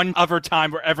be one other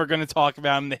time we're ever going to talk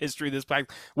about him in the history of this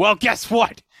pack. Well, guess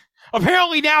what?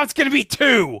 Apparently now it's going to be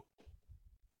 2.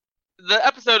 The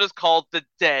episode is called The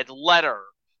Dead Letter.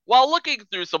 While looking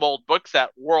through some old books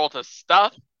at World of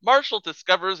Stuff, Marshall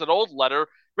discovers an old letter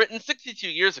written 62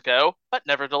 years ago, but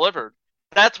never delivered.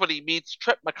 That's when he meets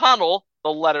Trip McConnell,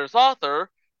 the letter's author,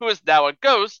 who is now a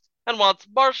ghost and wants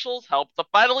Marshall's help to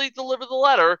finally deliver the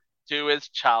letter to his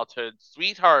childhood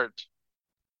sweetheart.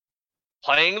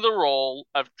 Playing the role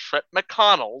of Trip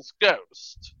McConnell's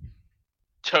ghost,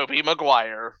 Tobey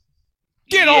Maguire.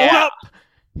 Get on up!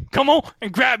 Come on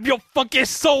and grab your fucking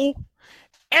soul!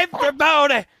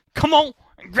 Everybody, come on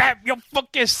and grab your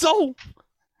fucking soul!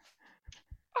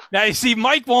 Now, you see,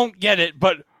 Mike won't get it,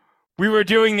 but we were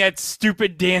doing that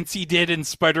stupid dance he did in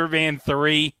Spider-Man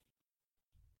 3.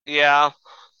 Yeah.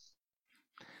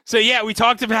 So, yeah, we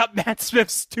talked about Matt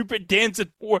Smith's stupid dance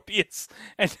in Morbius,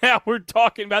 and now we're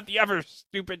talking about the other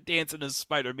stupid dance in a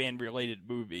Spider-Man-related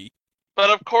movie. But,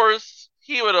 of course,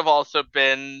 he would have also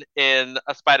been in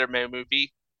a Spider-Man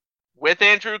movie with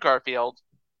Andrew Garfield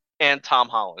and Tom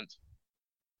Holland.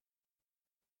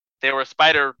 They were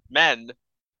Spider-Men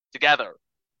together,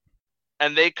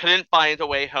 and they couldn't find a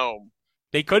way home.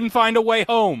 They couldn't find a way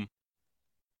home.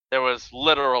 There was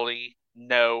literally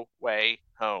no way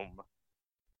home.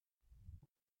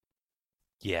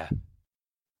 Yeah.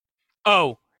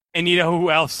 Oh, and you know who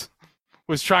else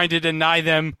was trying to deny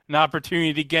them an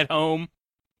opportunity to get home?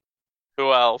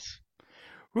 Who else?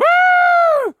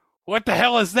 Woo! What the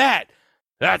hell is that?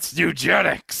 That's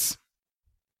eugenics.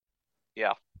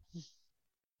 Yeah.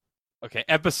 Okay,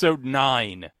 episode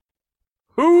 9.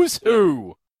 Who's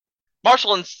Who?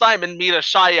 Marshall and Simon meet a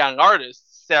shy young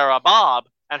artist, Sarah Bob,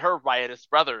 and her riotous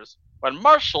brothers. When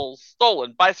Marshall's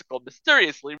stolen bicycle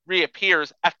mysteriously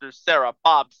reappears after Sarah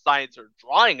Bob signs her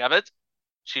drawing of it,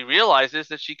 she realizes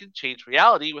that she can change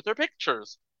reality with her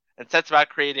pictures and sets about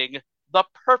creating the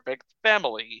perfect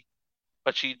family.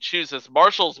 But she chooses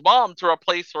Marshall's mom to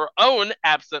replace her own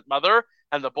absent mother,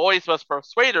 and the boys must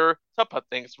persuade her to put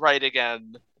things right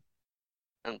again.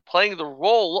 And playing the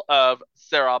role of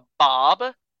Sarah Bob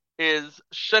is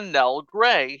Chanel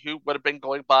Gray, who would have been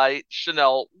going by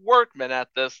Chanel Workman at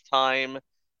this time.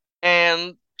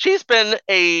 And she's been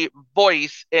a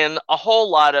voice in a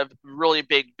whole lot of really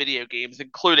big video games,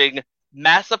 including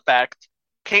Mass Effect,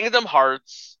 Kingdom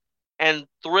Hearts, and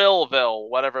Thrillville,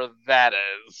 whatever that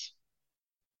is.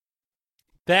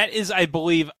 That is, I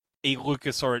believe, a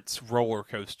LucasArts roller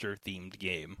coaster themed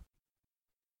game.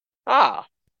 Ah.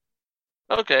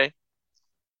 Okay.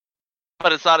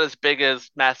 But it's not as big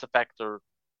as Mass Effect or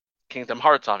Kingdom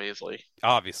Hearts, obviously.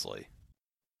 Obviously.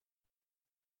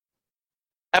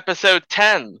 Episode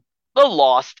 10, The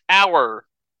Lost Hour.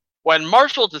 When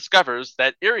Marshall discovers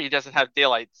that Erie doesn't have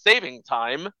daylight saving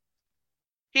time,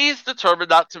 he's determined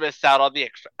not to miss out on the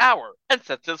extra hour and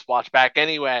sets his watch back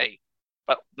anyway.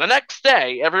 But the next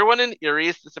day, everyone in Erie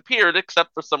has disappeared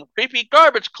except for some creepy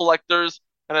garbage collectors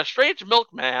and a strange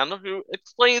milkman who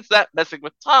explains that messing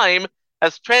with time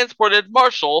has transported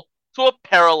Marshall to a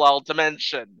parallel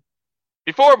dimension.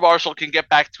 Before Marshall can get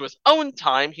back to his own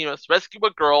time, he must rescue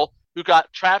a girl who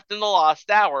got trapped in the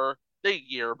Lost Hour the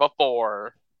year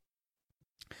before.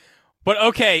 But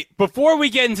okay, before we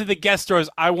get into the guest stars,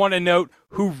 I want to note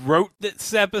who wrote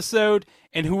this episode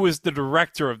and who was the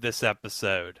director of this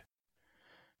episode.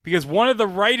 Because one of the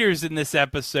writers in this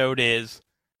episode is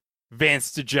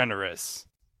Vance DeGeneres.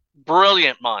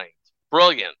 Brilliant mind.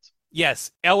 Brilliant.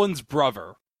 Yes, Ellen's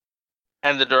brother.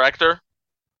 And the director?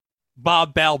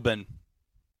 Bob Balbin.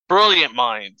 Brilliant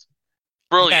mind.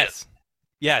 Brilliant.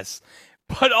 Yes.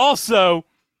 But also,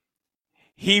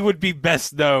 he would be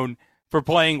best known for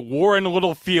playing Warren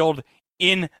Littlefield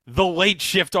in The Late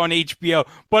Shift on HBO.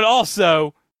 But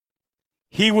also,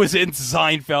 he was in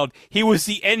Seinfeld. He was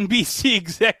the NBC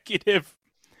executive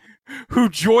who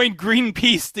joined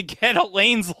Greenpeace to get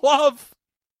Elaine's love.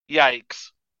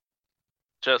 Yikes.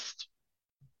 Just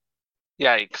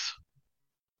yikes.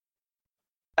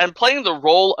 And playing the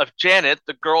role of Janet,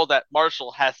 the girl that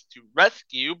Marshall has to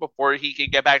rescue before he can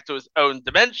get back to his own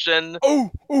dimension.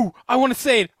 Oh, I want to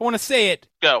say it.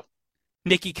 Go.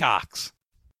 Nikki Cox.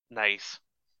 Nice.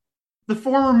 The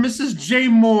former Mrs. J.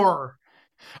 Moore.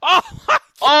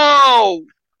 Oh,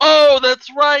 that's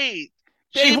right.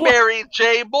 She married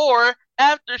Jay Moore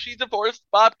after she divorced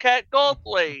Bobcat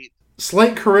Goldthwait.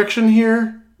 Slight correction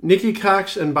here. Nikki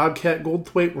Cox and Bobcat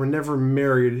Goldthwait were never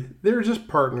married. They were just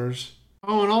partners.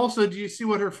 Oh, and also, do you see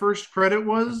what her first credit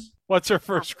was? What's her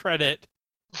first credit?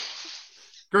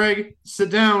 Greg,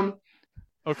 sit down.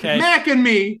 Okay. Mac and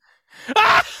Me.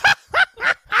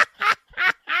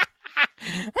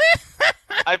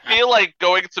 I feel like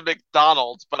going to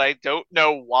McDonald's, but I don't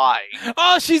know why.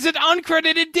 Oh, she's an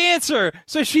uncredited dancer,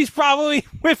 so she's probably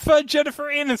with Jennifer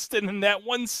Aniston in that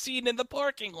one scene in the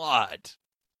parking lot.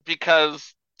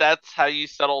 Because that's how you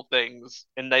settle things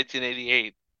in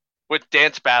 1988, with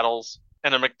dance battles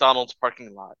in a McDonald's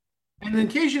parking lot. And in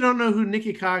case you don't know who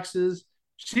Nikki Cox is,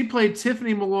 she played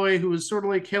Tiffany Malloy, who was sort of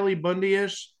like Kelly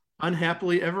Bundy-ish,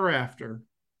 Unhappily Ever After.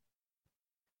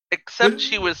 Except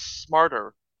she was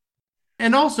smarter.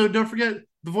 And also, don't forget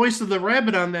the voice of the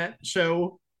rabbit on that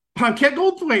show, Bobcat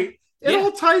Goldthwait. It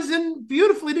all ties in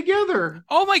beautifully together.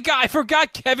 Oh my god, I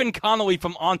forgot Kevin Connolly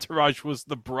from Entourage was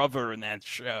the brother in that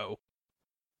show.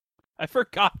 I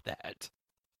forgot that.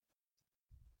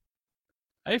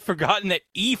 I had forgotten that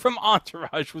E from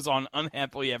Entourage was on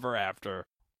Unhappily Ever After.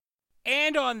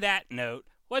 And on that note,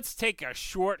 let's take a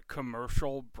short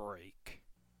commercial break.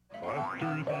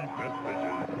 After these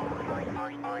messages, we'll be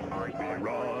right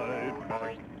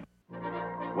back.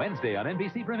 Wednesday on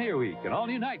NBC Premiere Week, an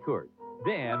all-new Night Court.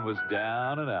 Dan was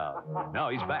down and out. Now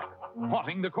he's back,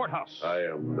 haunting the courthouse. I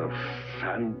am the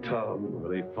Phantom.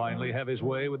 Will he finally have his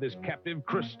way with his captive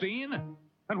Christine?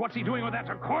 And what's he doing with that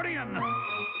accordion?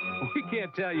 We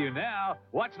can't tell you now.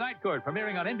 Watch Night Court,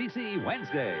 premiering on NBC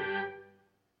Wednesday.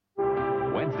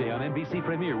 Wednesday on NBC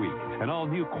Premiere Week, an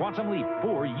all-new Quantum Leap,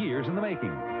 4 years in the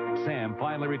making. Sam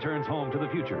finally returns home to the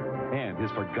future and his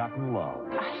forgotten love.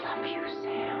 I love you,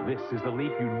 Sam. This is the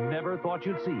leap you never thought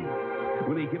you'd see.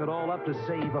 Will he give it all up to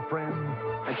save a friend?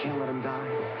 I can't let him die.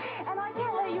 And I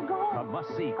can't let you go. A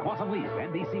must-see Quantum Leap,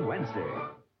 NBC Wednesday.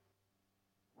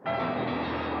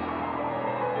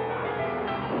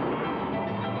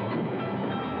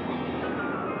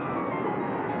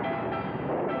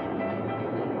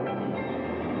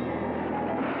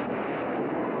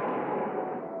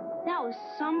 That was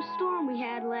some storm we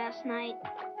had last night.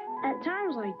 At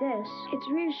times like this, it's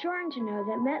reassuring to know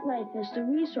that MetLife has the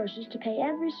resources to pay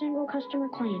every single customer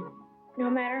claim, no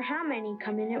matter how many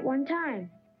come in at one time.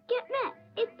 Get Met.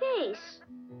 It pays.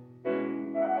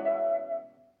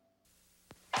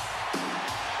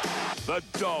 The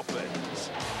Dolphins.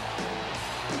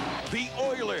 The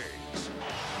Oilers.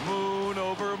 Moon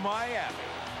over Miami.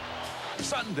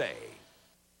 Sunday.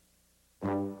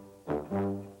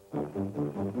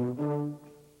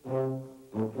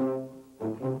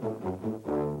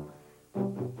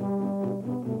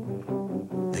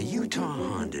 The Utah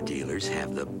Honda dealers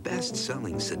have the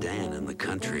best-selling sedan in the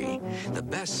country, the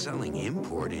best-selling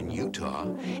import in Utah,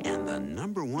 and the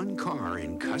 #1 car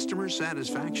in customer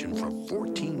satisfaction for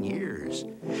 14 years.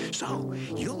 So,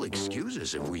 you'll excuse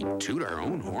us if we toot our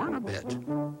own horn a bit.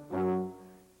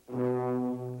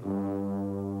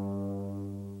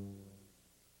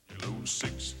 You lose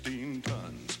 16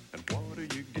 tons, and what do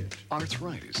you get?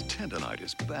 Arthritis,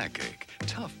 tendonitis, backache,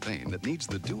 tough pain that needs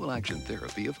the dual-action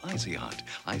therapy of Icy Hot.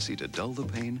 Icy to dull the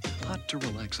pain, hot to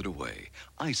relax it away.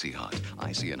 Icy Hot,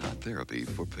 icy and hot therapy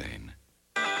for pain.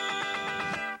 The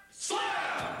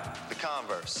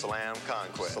Converse Slam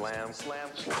Conquest. Slam.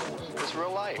 It's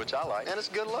real light, which I like. And it's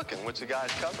good looking, which the guys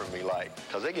covering me like.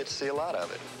 Because they get to see a lot of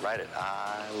it, right at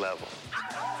eye level.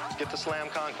 Get the Slam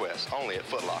Conquest, only at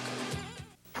Foot Locker.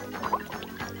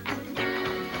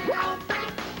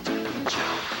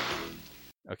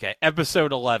 Okay,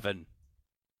 episode 11.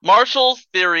 Marshall's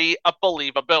Theory of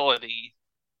Believability.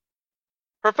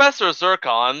 Professor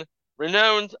Zircon,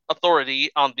 renowned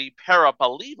authority on the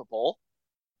parabelievable,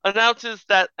 announces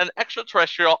that an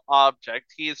extraterrestrial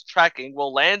object he is tracking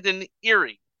will land in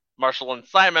Erie. Marshall and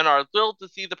Simon are thrilled to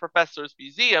see the professor's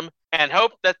museum and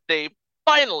hope that they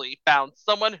finally found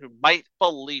someone who might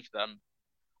believe them.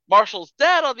 Marshall's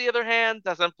dad, on the other hand,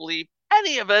 doesn't believe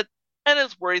any of it and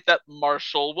is worried that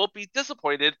Marshall will be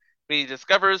disappointed when he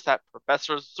discovers that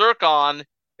Professor Zircon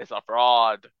is a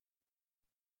fraud.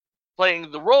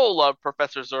 Playing the role of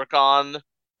Professor Zircon,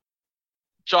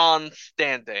 John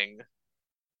Standing,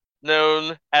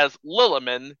 known as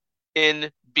Lilliman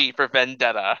in V for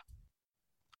Vendetta.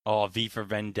 Oh, V for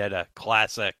Vendetta,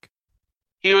 classic.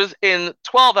 He was in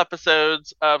 12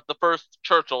 episodes of the first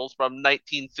Churchills from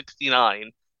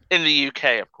 1969. In the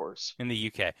UK, of course. In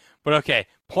the UK. But okay,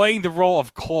 playing the role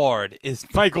of Claude is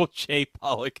Michael J.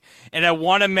 Pollock. And I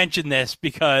want to mention this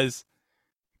because,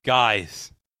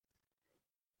 guys,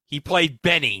 he played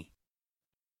Benny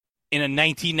in a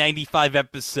 1995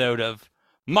 episode of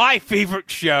my favorite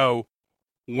show,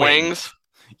 Wings.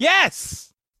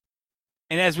 Yes!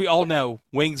 And as we all know,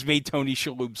 Wings made Tony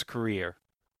Shalhoub's career.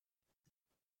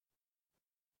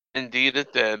 Indeed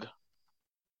it did.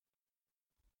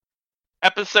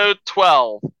 Episode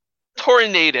 12,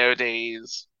 Tornado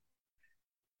Days.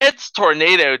 It's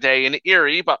Tornado Day in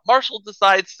Erie, but Marshall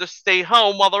decides to stay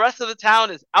home while the rest of the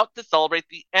town is out to celebrate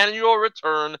the annual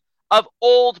return of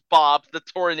Old Bob the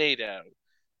Tornado.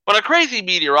 When a crazy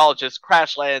meteorologist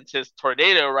crash lands his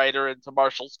tornado rider into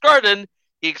Marshall's garden,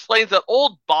 he explains that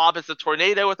Old Bob is a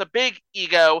tornado with a big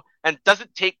ego and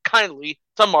doesn't take kindly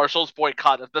to Marshall's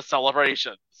boycott of the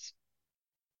celebrations.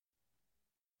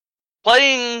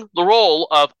 Playing the role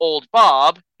of Old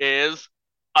Bob is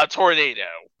a tornado.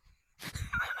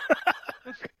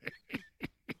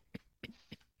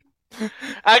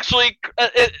 Actually,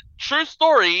 true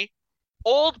story,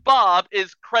 Old Bob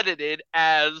is credited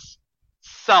as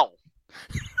Self.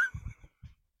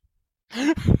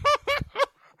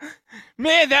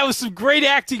 Man, that was some great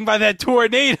acting by that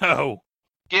tornado.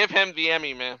 Give him the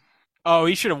Emmy, man. Oh,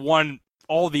 he should have won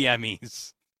all the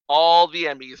Emmys. All the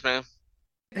Emmys, man.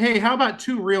 Hey, how about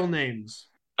two real names?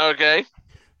 Okay.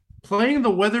 Playing the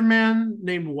weatherman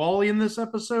named Wally in this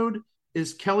episode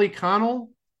is Kelly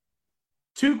Connell.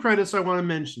 Two credits I want to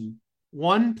mention.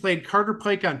 One played Carter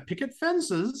Pike on Picket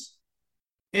Fences.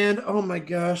 And oh my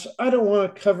gosh, I don't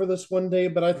want to cover this one day,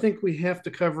 but I think we have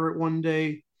to cover it one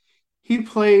day. He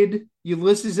played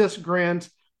Ulysses S. Grant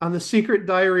on The Secret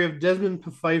Diary of Desmond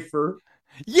Pfeiffer.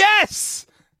 Yes!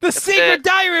 The Secret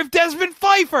Diary of Desmond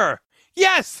Pfeiffer!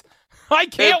 Yes! I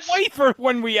can't wait for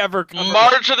when we ever cover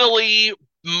it.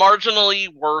 Marginally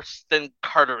worse than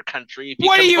Carter Country.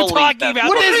 What are you talking about?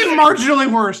 What is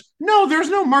marginally worse? No,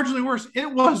 there's no marginally worse.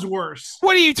 It was worse.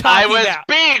 What are you talking about? I was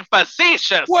being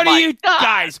facetious. What are you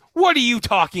guys? What are you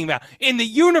talking about? In the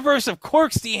universe of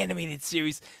Quarks, the animated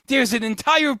series, there's an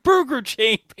entire burger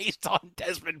chain based on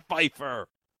Desmond Pfeiffer.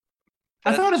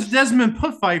 I thought it's Desmond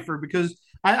Pfeiffer because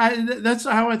I that's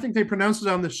how I think they pronounce it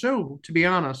on the show, to be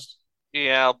honest.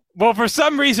 Yeah. Well, for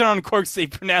some reason on Quarks they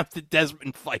pronounced it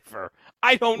Desmond Pfeiffer.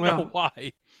 I don't know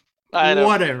why.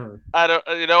 Whatever. I don't.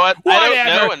 You know what? Whatever. I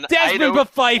don't know. And Desmond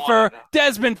Pfeiffer.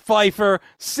 Desmond Pfeiffer.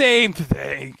 Same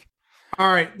thing.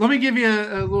 All right. Let me give you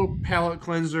a little palate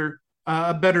cleanser.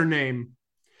 A better name.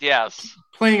 Yes.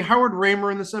 Playing Howard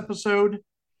Raymer in this episode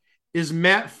is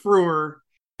Matt Frewer,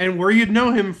 and where you'd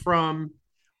know him from,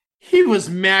 he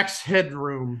was Max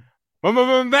Headroom.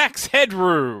 Max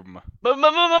Headroom.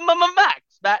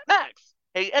 Max.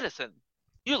 Hey, Edison.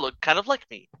 You look kind of like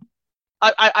me.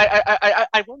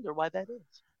 I wonder why that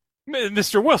is.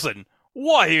 Mr. Wilson,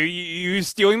 why are you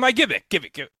stealing my gimmick? Give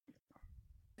it.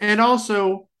 And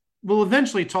also, we'll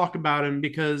eventually talk about him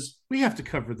because we have to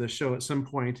cover this show at some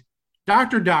point.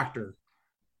 Doctor.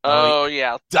 Oh,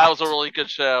 yeah. That was a really good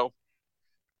show.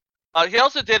 He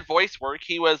also did voice work.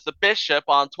 He was the Bishop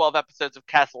on 12 episodes of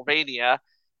Castlevania.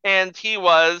 And he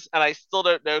was, and I still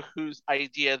don't know whose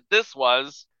idea this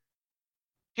was,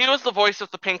 he was the voice of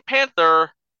the Pink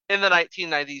Panther in the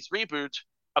 1990s reboot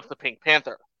of the Pink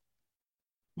Panther.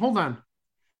 Hold on.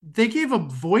 They gave a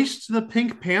voice to the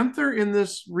Pink Panther in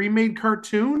this remade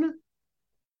cartoon?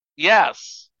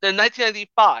 Yes. In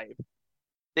 1995,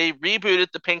 they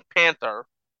rebooted the Pink Panther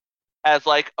as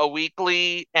like a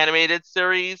weekly animated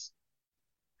series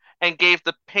and gave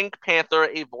the Pink Panther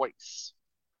a voice.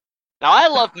 Now, I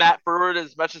love Matt Frewer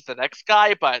as much as the next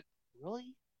guy, but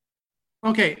really?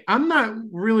 Okay, I'm not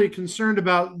really concerned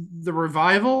about the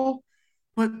revival,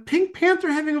 but Pink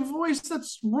Panther having a voice,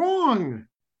 that's wrong.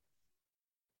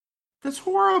 That's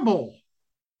horrible.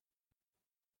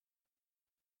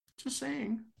 Just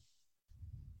saying.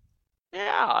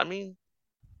 Yeah, I mean,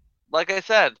 like I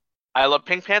said, I love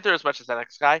Pink Panther as much as the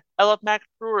next guy. I love Matt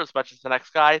Frewer as much as the next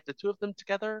guy. The two of them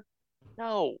together?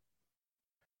 No.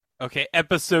 Okay,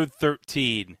 episode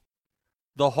 13.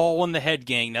 The Hole in the Head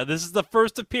Gang. Now, this is the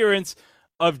first appearance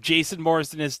of Jason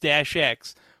Morrison as Dash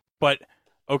X. But,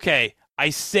 okay,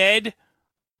 I said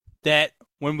that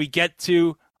when we get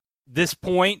to this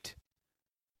point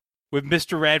with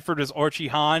Mr. Radford as Archie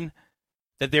Hahn,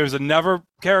 that there's another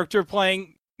character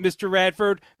playing Mr.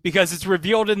 Radford, because it's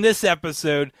revealed in this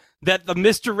episode that the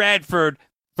Mr. Radford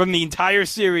from the entire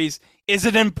series is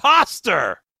an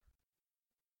imposter.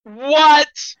 What?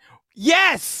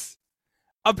 Yes!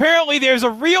 Apparently there's a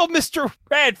real Mr.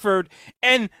 Radford,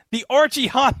 and the Archie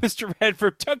Hahn Mr.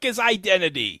 Radford took his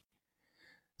identity.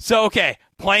 So, okay,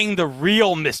 playing the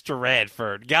real Mr.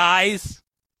 Radford, guys.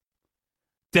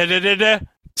 Da-da-da-da.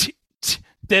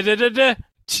 Da-da-da-da.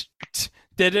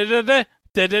 Da-da-da-da.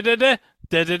 Da-da-da-da.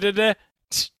 Da-da-da-da.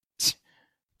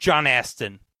 John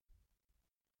Astin.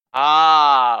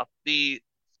 Ah, the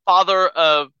father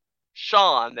of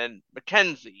Sean and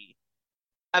Mackenzie,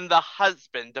 and the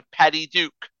husband of Patty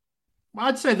Duke.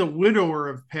 I'd say the widower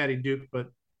of Patty Duke,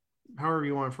 but however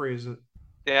you want to phrase it.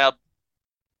 Yeah.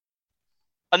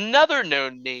 Another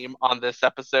known name on this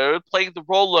episode, playing the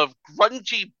role of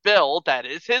Grungy Bill, that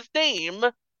is his name,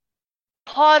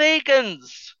 Todd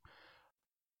Akins.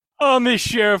 Oh, Miss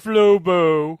Sheriff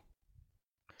Lobo.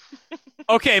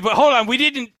 Okay, but hold on. We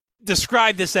didn't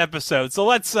describe this episode, so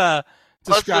let's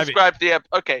describe it.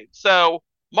 Okay, so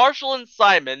Marshall and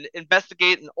Simon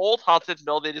investigate an old haunted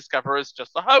mill they discover is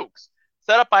just a hoax,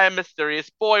 set up by a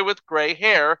mysterious boy with gray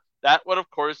hair. That would,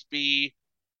 of course, be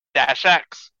Dash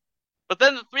X. But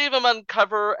then the three of them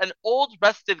uncover an old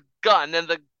rusted gun and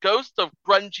the ghost of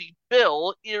Grungy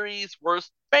Bill, Erie's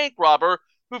worst bank robber,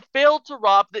 who failed to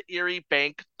rob the Erie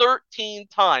Bank 13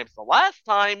 times. The last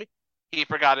time, he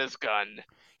forgot his gun.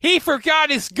 He forgot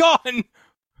his gun?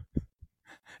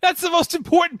 That's the most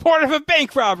important part of a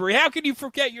bank robbery. How can you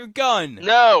forget your gun?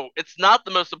 No, it's not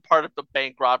the most important part of the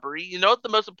bank robbery. You know what the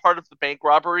most important part of the bank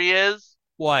robbery is?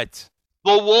 What?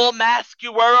 The wool mask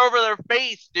you wear over their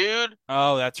face, dude.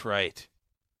 Oh, that's right.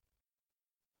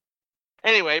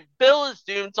 Anyway, Bill is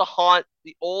doomed to haunt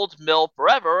the old mill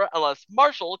forever unless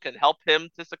Marshall can help him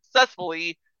to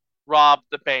successfully rob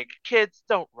the bank. Kids,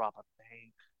 don't rob a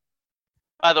bank.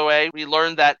 By the way, we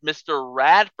learned that Mr.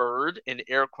 Radford, in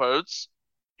air quotes,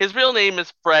 his real name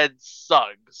is Fred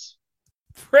Suggs.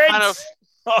 Fred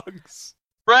Suggs.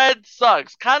 Fred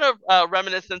Suggs, kind of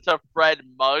reminiscent of Fred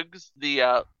Muggs,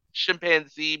 the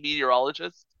chimpanzee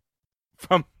meteorologist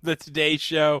from the Today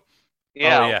Show.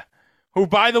 Yeah. Oh, yeah. Who,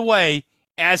 by the way,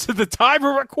 as of the time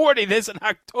we're recording this in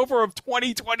October of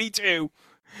 2022,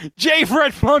 J.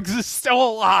 Fred Muggs is still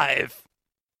alive.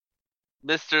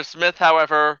 Mr. Smith,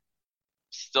 however,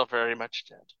 still very much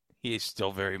dead. He is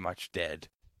still very much dead.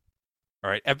 All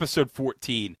right, episode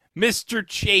 14, Mr.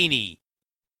 Cheney.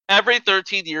 Every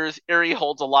 13 years, Erie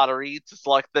holds a lottery to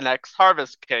select the next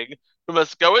Harvest King, who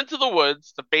must go into the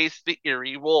woods to face the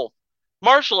Erie Wolf.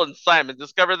 Marshall and Simon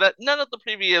discover that none of the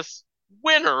previous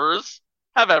winners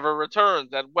have ever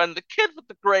returned, and when the kid with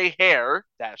the gray hair,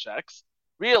 X,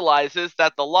 realizes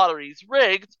that the lottery's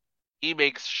rigged, he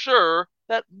makes sure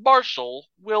that Marshall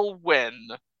will win.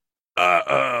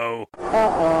 Uh-oh.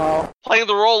 Playing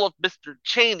the role of Mr.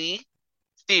 Cheney,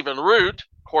 Stephen Root,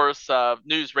 of course,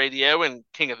 News Radio and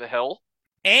King of the Hill.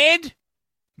 And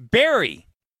Barry.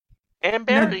 And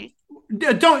Barry.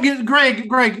 Don't get Greg,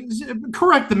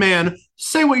 correct the man.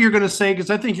 Say what you're going to say, because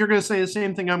I think you're going to say the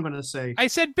same thing I'm going to say. I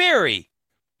said Barry.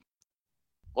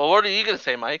 Well, what are you going to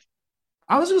say, Mike?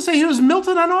 I was going to say he was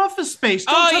Milton on Office Space.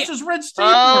 Don't touch his red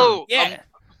stapler. Oh, yeah.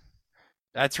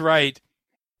 That's right.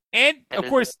 And, of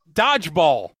course,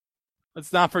 Dodgeball.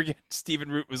 Let's not forget Stephen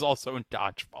Root was also in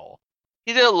Dodgeball.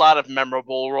 He did a lot of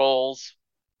memorable roles.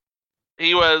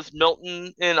 He was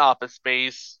Milton in Office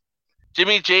Space,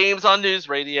 Jimmy James on News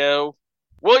Radio,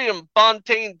 William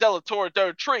Fontaine Delator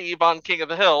Dautrieve on King of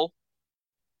the Hill.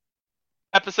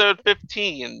 Episode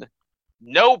 15,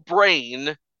 No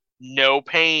Brain, No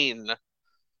Pain.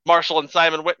 Marshall and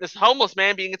Simon witness a homeless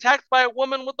man being attacked by a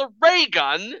woman with a ray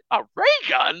gun,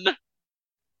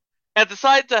 and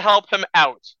decide to help him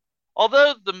out.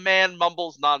 Although the man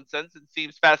mumbles nonsense and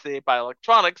seems fascinated by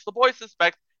electronics, the boys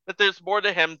suspect that there's more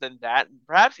to him than that, and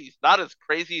perhaps he's not as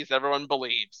crazy as everyone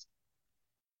believes.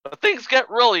 But things get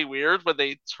really weird when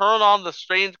they turn on the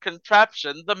strange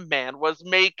contraption the man was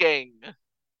making.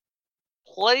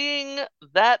 Playing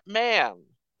that man,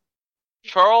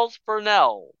 Charles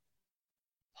Burnell,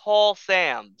 Paul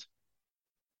Sand.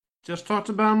 Just talked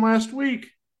about him last week.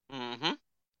 Mm-hmm.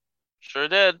 Sure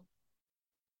did.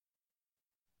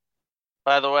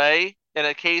 By the way, in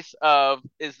a case of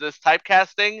is this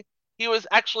typecasting, he was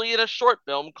actually in a short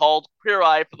film called Queer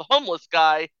Eye for the Homeless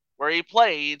Guy, where he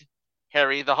played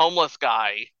Harry the Homeless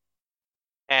Guy.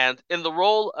 And in the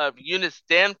role of Eunice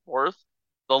Danforth,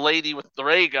 the lady with the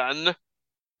ray gun,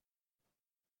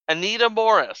 Anita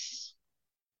Morris.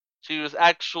 She was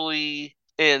actually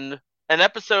in an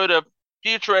episode of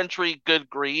Future Entry Good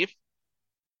Grief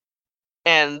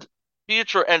and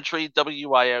Future Entry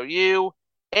WIOU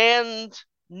and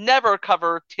Never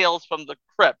Cover Tales from the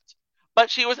Crypt. But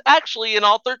she was actually in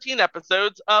all 13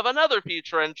 episodes of another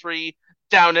Future Entry,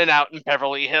 Down and Out in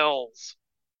Beverly Hills.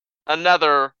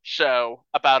 Another show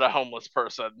about a homeless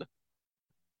person.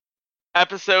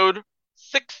 Episode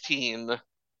 16.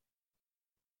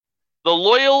 The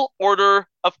Loyal Order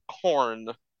of Corn.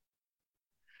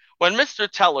 When Mr.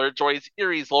 Teller joins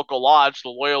Erie's local lodge, the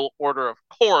Loyal Order of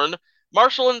Corn,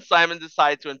 Marshall and Simon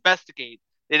decide to investigate.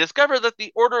 They discover that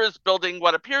the Order is building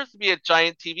what appears to be a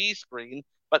giant TV screen,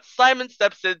 but Simon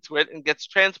steps into it and gets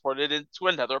transported into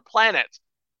another planet.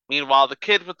 Meanwhile, the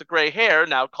kid with the gray hair,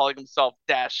 now calling himself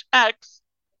X,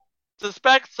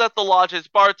 suspects that the lodge's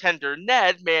bartender,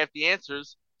 Ned, may have the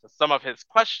answers to some of his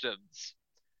questions.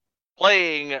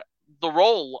 Playing the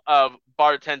role of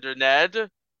bartender Ned,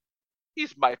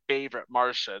 he's my favorite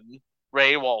Martian,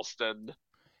 Ray Walston.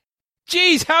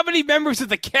 Geez, how many members of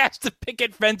the cast of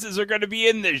Picket Fences are going to be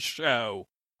in this show?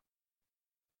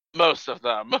 Most of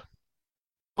them.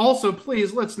 Also,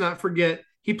 please, let's not forget,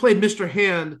 he played Mr.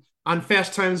 Hand on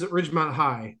Fast Times at Ridgemont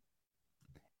High.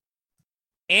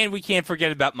 And we can't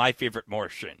forget about My Favorite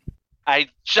Martian. I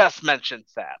just mentioned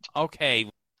that. Okay.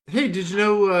 Hey, did you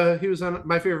know he was on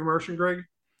My Favorite Martian, Greg?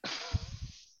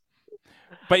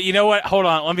 But you know what? Hold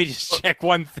on. Let me just check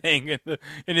one thing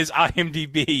in his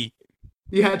IMDb.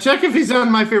 Yeah, check if he's on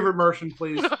My Favorite Martian,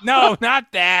 please. No,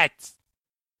 not that.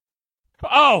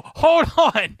 Oh, hold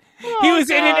on. He was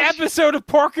in an episode of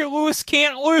Parker Lewis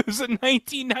Can't Lose in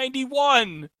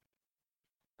 1991.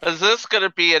 Is this going to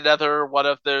be another one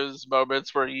of those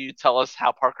moments where you tell us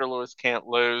how Parker Lewis can't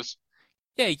lose?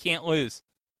 Yeah, he can't lose.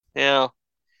 Yeah.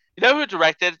 You know who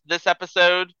directed this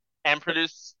episode and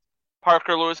produced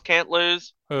Parker Lewis Can't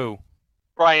Lose? Who?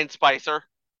 Brian Spicer.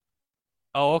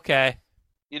 Oh, okay.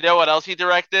 You know what else he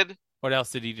directed? What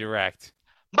else did he direct?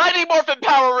 Mighty Morphin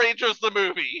Power Rangers, the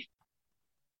movie.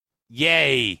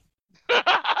 Yay.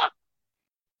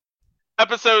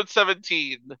 Episode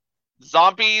 17,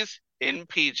 Zombies in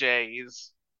PJs.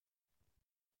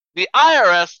 The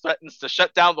IRS threatens to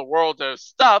shut down the world of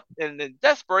stuff, and in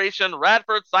desperation,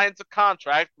 Radford signs a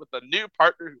contract with a new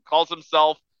partner who calls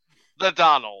himself the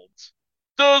Donald.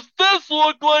 Does this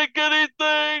look like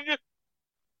anything?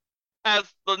 As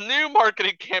the new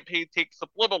marketing campaign takes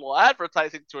subliminal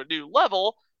advertising to a new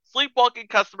level, sleepwalking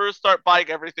customers start buying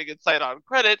everything in sight on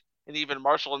credit, and even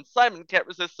Marshall and Simon can't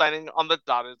resist signing on the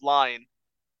dotted line.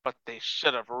 But they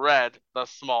should have read the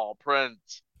small print.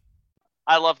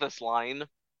 I love this line.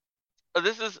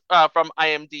 This is from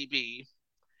IMDb.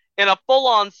 In a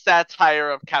full-on satire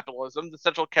of capitalism, the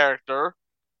central character,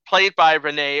 played by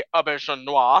Rene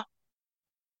Auberjonois,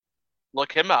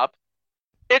 look him up,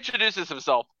 introduces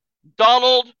himself.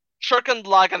 Donald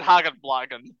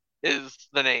Schurkenlagenhagenblagen is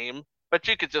the name, but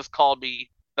you could just call me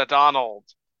the Donald.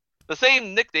 The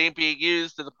same nickname being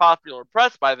used in the popular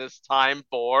press by this time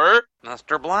for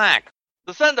Mr. Black.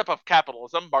 The send-up of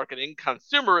capitalism, marketing,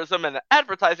 consumerism, and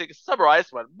advertising is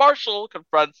summarized when Marshall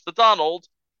confronts the Donald.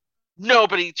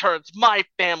 Nobody turns my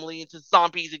family into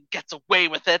zombies and gets away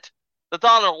with it. The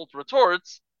Donald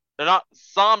retorts, they're not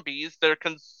zombies, they're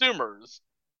consumers.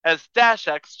 As Dash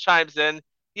X chimes in,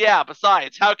 yeah,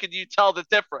 besides, how can you tell the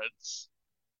difference?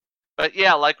 But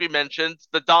yeah, like we mentioned,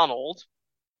 the Donald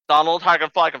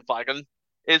Hagenflagenflagen,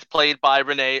 is played by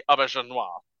Rene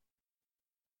Auberjonois,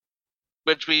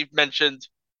 which we've mentioned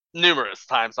numerous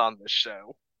times on this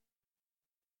show.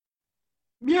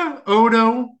 Yeah,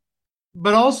 Odo.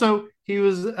 But also, he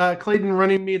was Clayton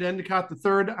running meet Endicott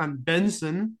III on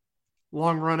Benson,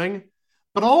 long running.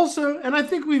 But also, and I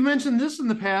think we've mentioned this in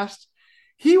the past,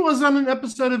 he was on an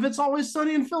episode of It's Always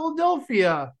Sunny in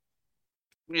Philadelphia.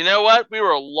 You know what? We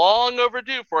were long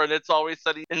overdue for an It's Always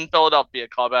Sunny in Philadelphia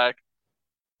callback.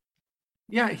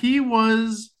 Yeah, he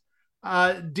was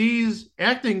Dee's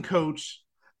acting coach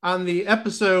on the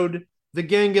episode The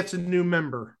Gang Gets a New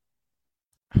Member.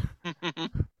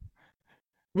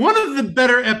 One of the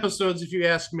better episodes, if you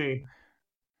ask me.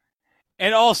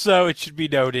 And also, it should be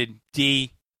noted,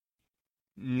 Dee,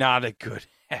 not a good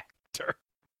actor.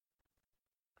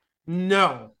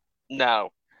 No.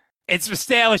 It's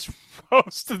established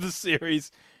most of the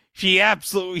series. She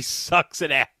absolutely sucks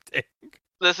at acting.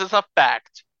 This is a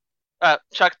fact.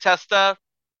 Chuck Testa,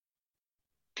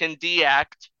 can Dee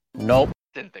act? Nope.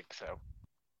 Didn't think so.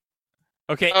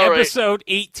 Okay, All episode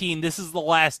 18. This is the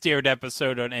last aired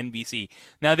episode on NBC.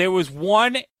 Now, there was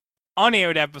one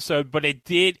unaired episode, but it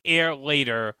did air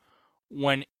later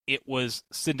when it was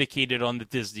syndicated on the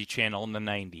Disney Channel in the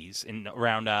 90s, in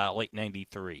around late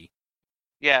 93.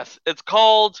 Yes, it's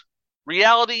called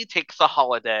Reality Takes a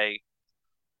Holiday.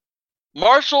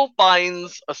 Marshall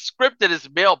finds a script in his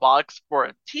mailbox for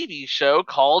a TV show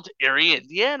called Erie,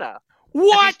 Indiana.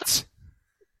 What?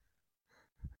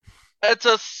 It's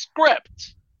a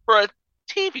script for a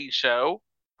TV show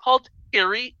called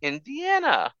Erie,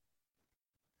 Indiana.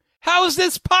 How is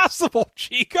this possible,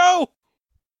 Chico?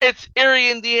 It's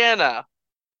Erie, Indiana.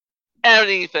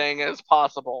 Anything is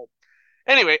possible.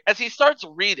 Anyway, as he starts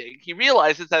reading, he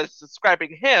realizes that it's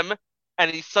describing him,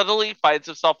 and he suddenly finds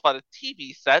himself on a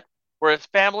TV set where his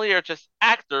family are just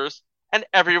actors, and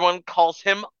everyone calls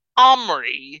him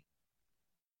Omri.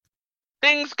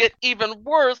 Things get even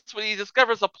worse when he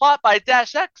discovers a plot by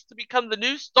Dash X to become the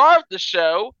new star of the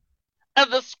show,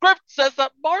 and the script says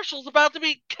that Marshall's about to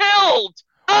be killed!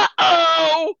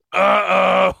 Uh-oh!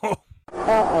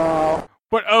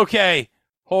 But okay,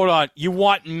 hold on. You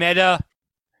want meta?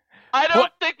 I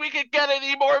don't think we could get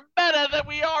any more meta than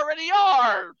we already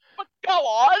are! But go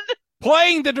on!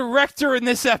 Playing the director in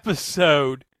this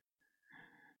episode,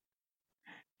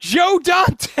 Joe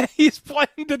Dante is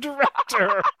playing the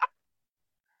director.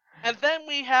 And then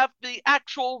we have the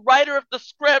actual writer of the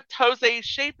script, Jose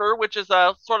Schaefer, which is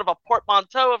a sort of a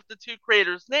portmanteau of the two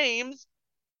creators' names.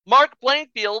 Mark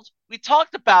Blankfield, we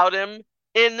talked about him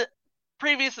in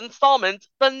previous installment,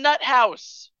 The Nut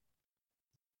House.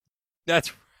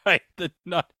 That's right, The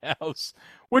Nut House,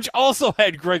 which also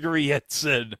had Gregory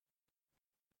Hitson.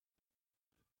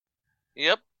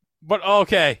 Yep. But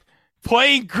okay,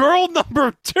 playing girl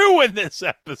number 2 in this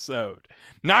episode.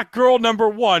 Not girl number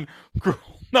 1, girl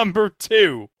number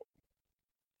 2.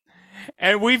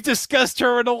 And we've discussed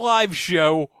her in a live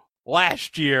show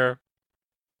last year.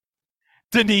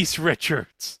 Denise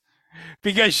Richards.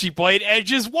 Because she played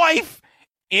Edge's wife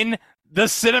in the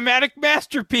cinematic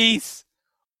masterpiece,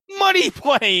 Money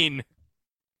Plane.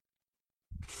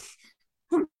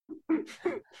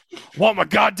 Want my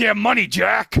goddamn money,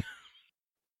 Jack?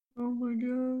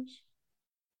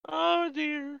 Oh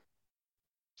dear.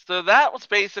 So that was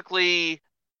basically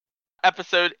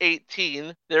episode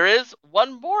 18. There is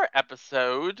one more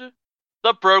episode,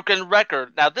 The Broken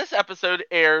Record. Now, this episode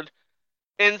aired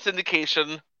in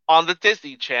syndication on the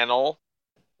Disney Channel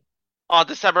on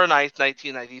December 9th,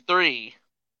 1993.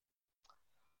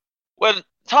 When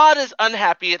Todd is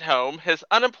unhappy at home, his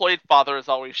unemployed father is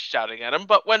always shouting at him,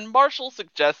 but when Marshall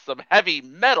suggests some heavy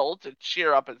metal to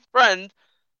cheer up his friend,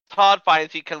 Todd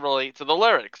finds he can relate to the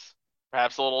lyrics.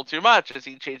 Perhaps a little too much, as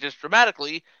he changes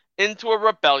dramatically into a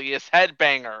rebellious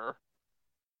headbanger.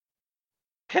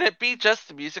 Can it be just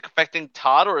the music affecting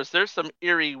Todd, or is there some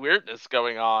eerie weirdness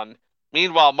going on?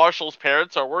 Meanwhile, Marshall's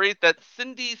parents are worried that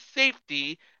Cindy's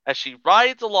safety as she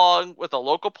rides along with a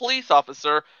local police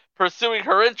officer pursuing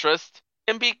her interest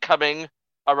in becoming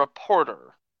a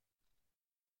reporter.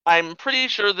 I'm pretty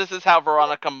sure this is how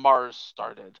Veronica Mars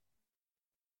started.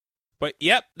 But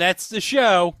yep, that's the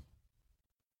show.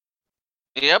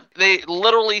 Yep, they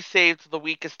literally saved the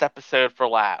weakest episode for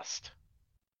last.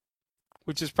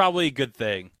 Which is probably a good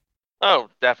thing. Oh,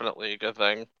 definitely a good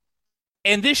thing.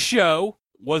 And this show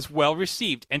was well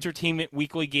received. Entertainment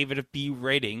Weekly gave it a B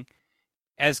rating.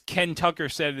 As Ken Tucker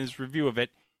said in his review of it,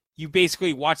 you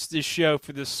basically watch this show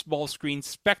for the small screen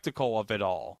spectacle of it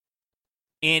all.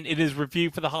 And in his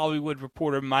review for The Hollywood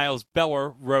Reporter, Miles Beller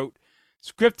wrote,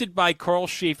 scripted by Carl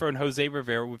Schaefer and Jose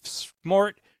Rivera with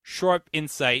smart, sharp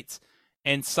insights,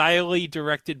 and silently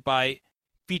directed by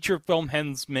feature film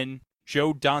headsman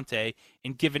Joe Dante,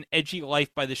 and given edgy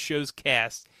life by the show's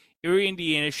cast, Erie,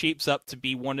 Indiana shapes up to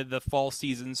be one of the fall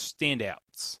season's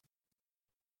standouts.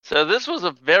 So this was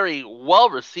a very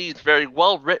well-received, very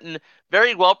well-written,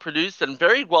 very well-produced, and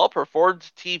very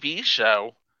well-performed TV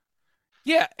show.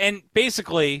 Yeah, and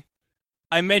basically,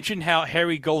 I mentioned how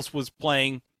Harry Ghost was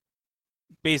playing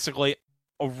basically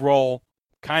a role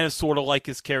kind of sort of like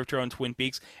his character on Twin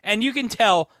Peaks, and you can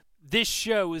tell this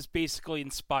show is basically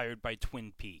inspired by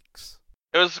Twin Peaks.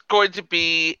 It was going to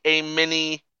be a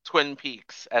mini Twin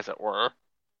Peaks, as it were.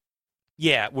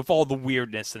 Yeah, with all the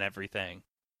weirdness and everything.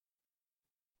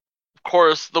 Of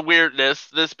course, the weirdness,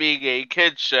 this being a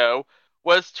kid's show,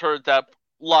 was turned up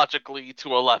logically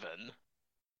to 11.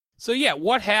 So yeah,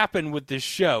 what happened with this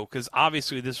show? Because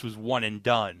obviously this was one and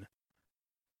done.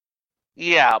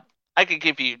 Yeah, I could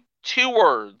give you 2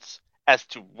 words as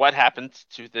to what happened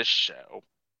to this show.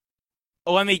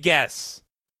 Let me guess.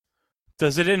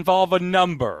 Does it involve a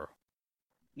number?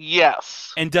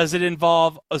 Yes. And does it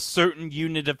involve a certain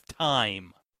unit of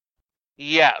time?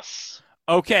 Yes.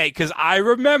 Okay, because I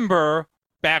remember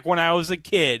back when I was a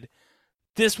kid,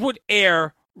 this would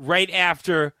air right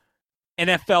after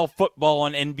NFL football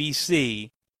on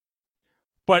NBC.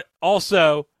 But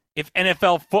also, if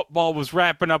NFL football was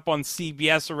wrapping up on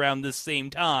CBS around this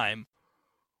same time,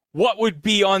 what would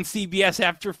be on CBS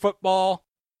after football?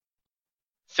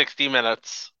 60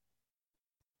 Minutes.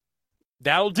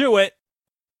 That'll do it.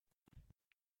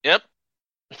 Yep.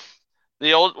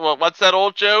 What's that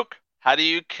old joke? How do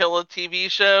you kill a TV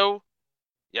show?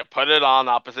 You put it on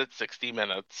opposite 60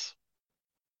 Minutes.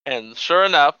 And sure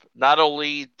enough, not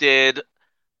only did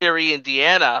Erie,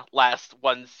 Indiana last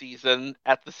one season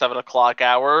at the 7 o'clock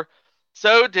hour,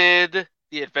 so did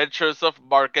The Adventures of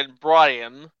Mark and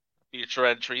Brian, feature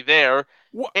entry there.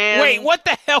 Wait, what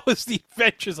the hell is The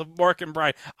Adventures of Mark and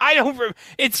Brian? I don't.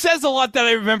 It says a lot that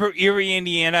I remember Erie,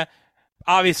 Indiana,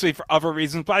 obviously for other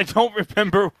reasons, but I don't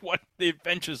remember what The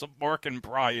Adventures of Mark and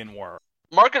Brian were.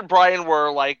 Mark and Brian were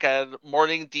like a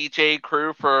morning DJ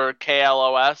crew for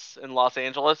KLOS in Los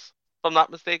Angeles, if I'm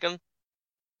not mistaken.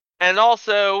 And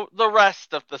also the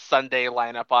rest of the Sunday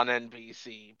lineup on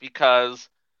NBC, because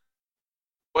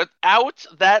without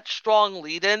that strong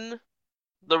lead-in,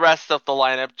 the rest of the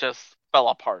lineup just fell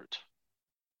apart.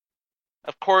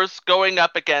 Of course, going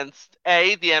up against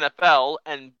A, the NFL,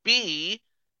 and B,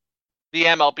 the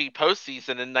MLB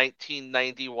postseason in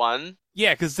 1991.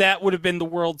 Yeah, because that would have been the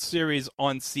World Series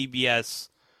on CBS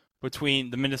between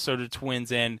the Minnesota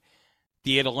Twins and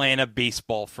the Atlanta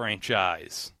baseball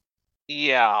franchise.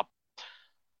 Yeah.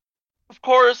 Of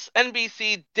course,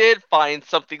 NBC did find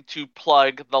something to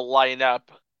plug the lineup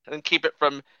and keep it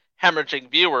from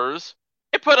hemorrhaging viewers.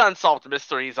 It put Unsolved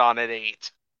Mysteries on at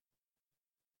 8.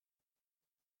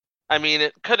 I mean,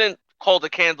 it couldn't hold a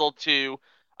candle to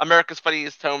America's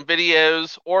Funniest Home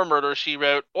Videos, or Murder, She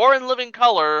Wrote, or In Living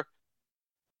Color,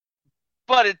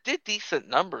 but it did decent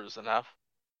numbers enough.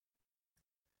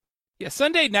 Yeah,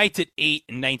 Sunday Nights at 8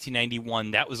 in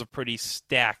 1991, that was a pretty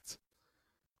stacked,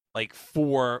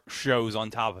 4 shows on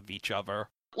top of each other.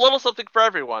 A little something for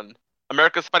everyone.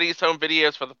 America's Funniest Home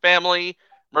Videos for the family,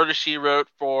 Murder, She Wrote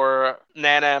for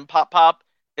Nana and Pop Pop,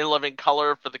 In Living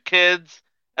Color for the kids,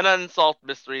 and unsolved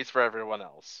mysteries for everyone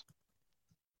else.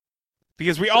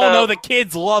 Because we all know the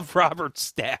kids love Robert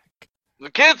Stack.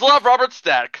 The kids love Robert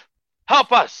Stack.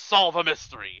 Help us solve a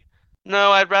mystery.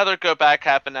 No, I'd rather go back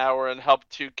half an hour and help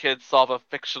 2 kids solve a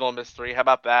fictional mystery. How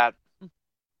about that?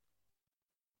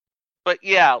 But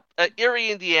yeah,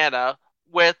 Erie, Indiana,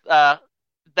 with that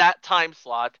time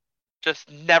slot,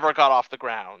 just never got off the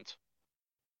ground.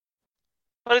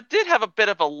 But it did have a bit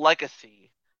of a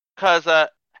legacy, because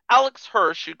Alex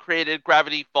Hirsch, who created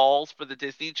Gravity Falls for the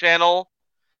Disney Channel,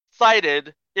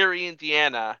 cited Erie,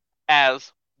 Indiana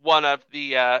as one of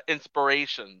the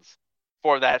inspirations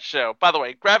for that show. By the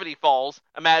way, Gravity Falls,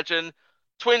 imagine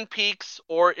Twin Peaks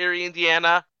or Erie,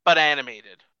 Indiana, but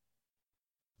animated.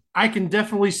 I can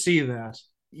definitely see that.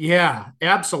 Yeah,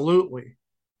 absolutely.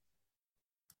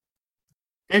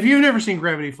 If you've never seen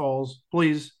Gravity Falls,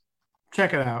 please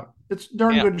check it out. It's a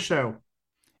darn good show.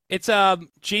 It's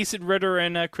Jason Ritter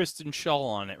and Kristen Schaal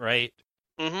on it, right?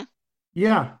 Mm-hmm.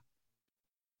 Yeah.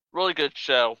 Really good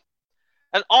show.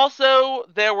 And also,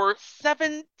 there were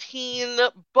 17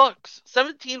 books,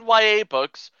 17 YA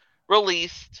books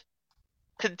released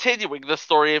continuing the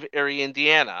story of Erie,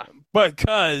 Indiana.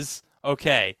 Because,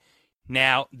 okay,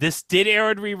 now, this did air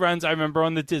in reruns, I remember,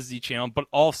 on the Disney Channel, but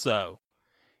also,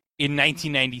 in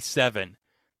 1997,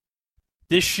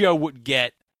 this show would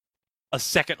get a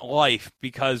second life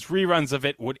because reruns of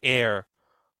it would air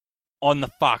on the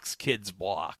Fox Kids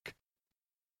block.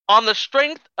 On the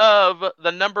strength of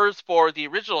the numbers for the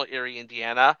original Erie,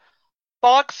 Indiana,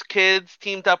 Fox Kids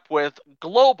teamed up with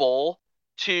Global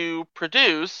to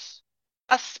produce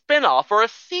a spin-off or a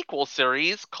sequel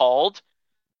series called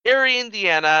Erie,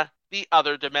 Indiana, The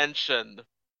Other Dimension,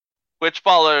 which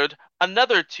followed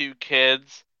another 2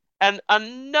 kids and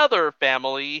another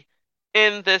family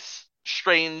in this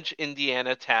strange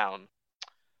Indiana town.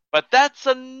 But that's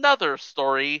another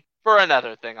story for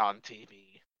another thing on TV.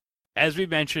 As we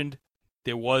mentioned,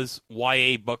 there was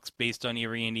YA books based on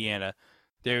Erie, Indiana.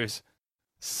 There's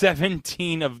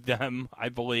 17 of them, I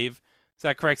believe. Is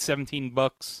that correct? 17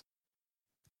 books?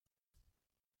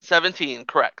 17,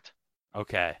 correct.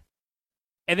 Okay.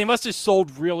 And they must have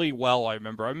sold really well, I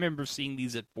remember. I remember seeing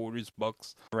these at Borders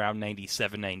Books around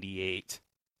 97, 98.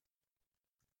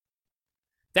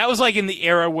 That was like in the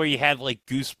era where you had like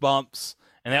Goosebumps,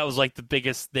 and that was like the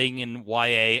biggest thing in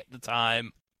YA at the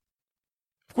time.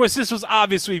 Of course, this was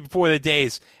obviously before the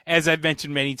days, as I've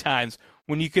mentioned many times,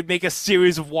 when you could make a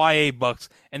series of YA books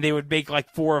and they would make like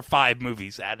 4 or 5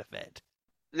 movies out of it.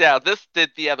 Yeah, this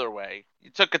did the other way. You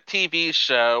took a TV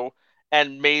show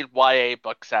and made YA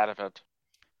books out of it.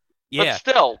 Yeah. But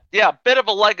still, yeah, bit of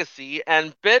a legacy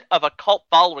and bit of a cult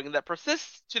following that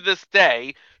persists to this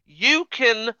day. You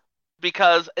can,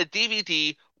 because a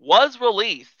DVD was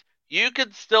released, you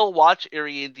can still watch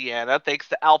Erie, Indiana, thanks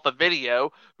to Alpha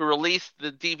Video, who released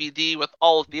the DVD with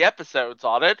all of the episodes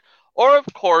on it. Or, of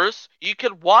course, you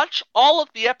can watch all of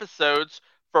the episodes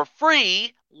for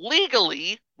free,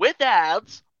 legally, with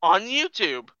ads, on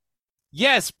YouTube.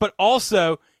 Yes, but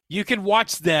also, you can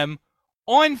watch them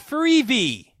on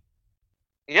Freevee.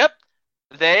 Yep,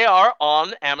 they are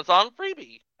on Amazon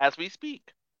Freebie, as we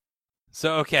speak.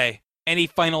 So, okay, any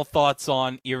final thoughts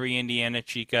on Erie, Indiana,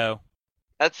 Chico?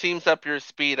 That seems up your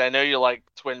speed. I know you like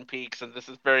Twin Peaks, and this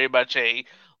is very much a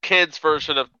kid's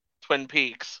version of Twin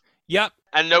Peaks. Yep.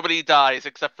 And nobody dies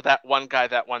except for that one guy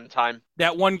that one time.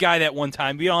 That one guy that one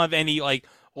time. We don't have any, like,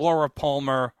 Laura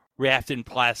Palmer wrapped in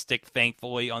plastic,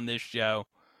 thankfully, on this show.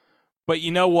 But you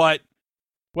know what?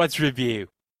 Let's review.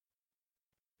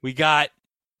 We got,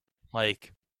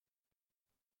 like,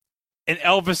 an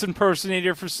Elvis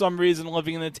impersonator for some reason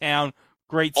living in the town.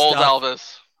 Great Old stuff.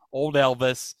 Elvis. Old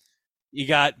Elvis. You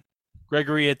got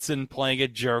Gregory Itzin playing a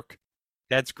jerk.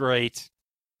 That's great.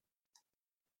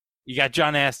 You got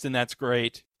John Astin. That's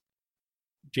great.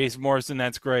 Jason Morrison.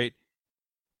 That's great.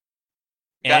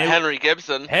 Got Henry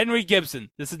Gibson. Henry Gibson.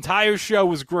 This entire show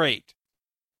was great.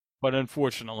 But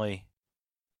unfortunately,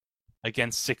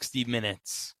 against 60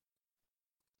 Minutes,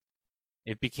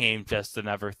 it became just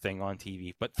another thing on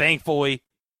TV. But thankfully,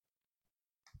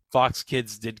 Fox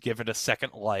Kids did give it a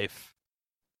second life.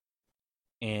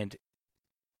 And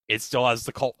it still has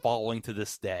the cult following to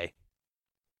this day.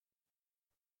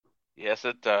 Yes,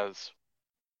 it does.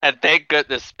 And thank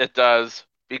goodness it does,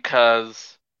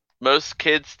 because most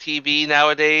kids' TV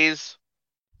nowadays,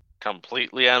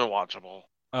 completely unwatchable.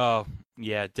 Oh,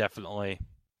 yeah, definitely.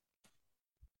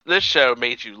 This show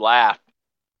made you laugh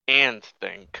and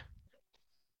think.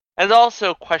 And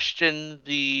also question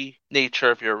the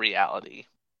nature of your reality.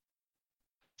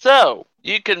 So,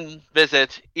 you can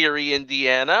visit Erie,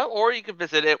 Indiana, or you can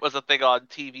visit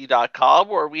itwasathingontv.com,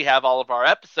 where we have all of our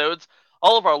episodes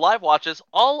all of our live watches,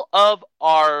 all of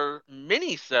our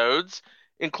mini-sodes,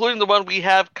 including the one we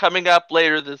have coming up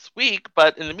later this week.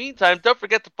 But in the meantime, don't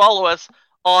forget to follow us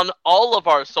on all of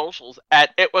our socials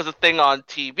at It Was a Thing on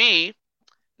TV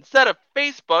instead of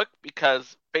Facebook,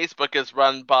 because Facebook is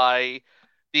run by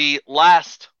the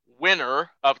last winner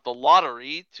of the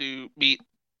lottery to meet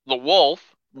the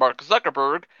wolf, Mark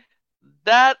Zuckerberg.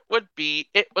 That would be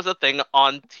It Was a Thing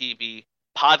on TV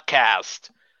podcast.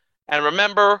 And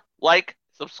remember, like,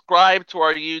 subscribe to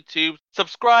our YouTube,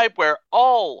 subscribe where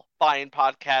all fine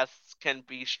podcasts can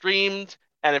be streamed.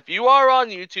 And if you are on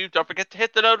YouTube, don't forget to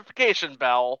hit the notification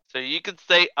bell so you can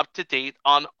stay up to date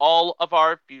on all of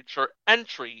our future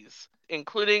entries,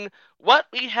 including what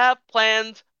we have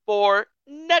planned for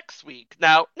next week.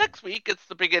 Now, next week, it's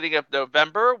the beginning of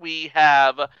November. We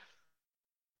have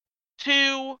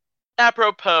 2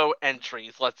 apropos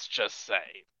entries, let's just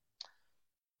say.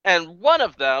 And one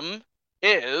of them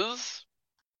is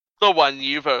the one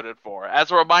you voted for.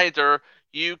 As a reminder,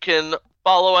 you can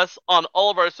follow us on all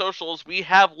of our socials. We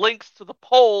have links to the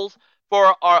polls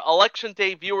for our Election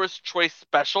Day Viewers' Choice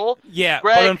Special. Yeah,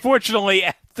 Greg, but unfortunately,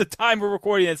 at the time we're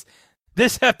recording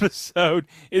this episode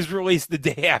is released the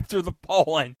day after the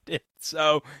poll ended.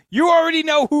 So you already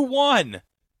know who won.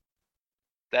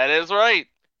 That is right.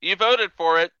 You voted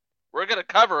for it. We're going to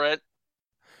cover it.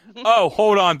 Oh,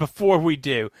 hold on before we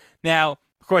do. Now,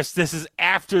 of course, this is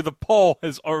after the poll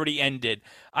has already ended.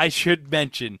 I should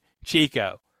mention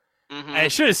Chico. Mm-hmm. I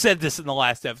should have said this in the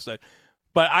last episode,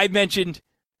 but I mentioned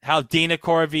how Dana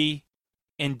Carvey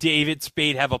and David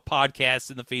Spade have a podcast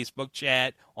in the Facebook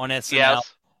chat on SNL.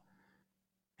 Yes.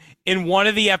 In one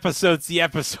of the episodes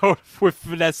with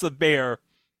Vanessa Bayer,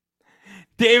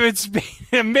 David Spade,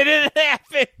 a minute and a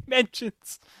half in,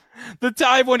 mentions the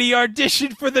time when he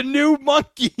auditioned for the New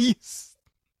Monkees.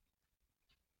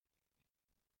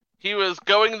 He was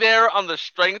going there on the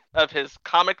strength of his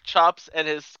comic chops and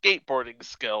his skateboarding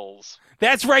skills.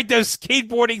 That's right, those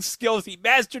skateboarding skills he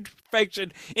mastered to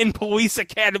perfection in Police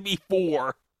Academy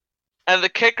 4. And the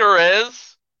kicker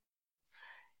is,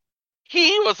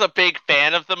 he was a big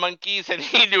fan of the Monkees, and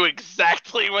he knew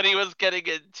exactly what he was getting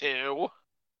into.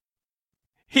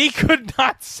 He could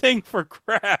not sing for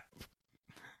crap.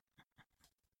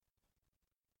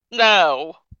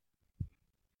 No.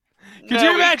 Could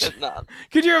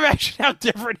you imagine how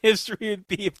different history would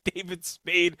be if David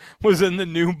Spade was in the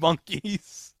New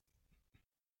Monkees?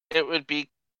 It would be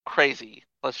crazy,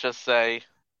 let's just say.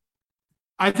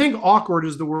 I think awkward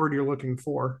is the word you're looking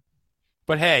for.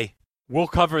 But hey, we'll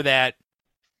cover that,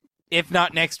 if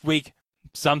not next week,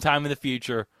 sometime in the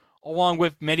future, along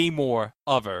with many more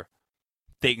other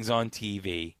things on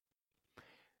TV.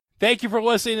 Thank you for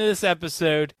listening to this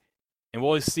episode, and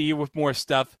we'll see you with more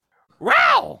stuff.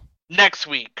 Row! Next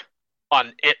week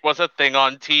on It Was a Thing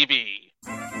on TV.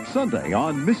 Sunday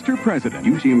on Mr. President.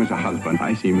 You see him as a husband.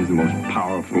 I see him as the most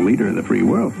powerful leader in the free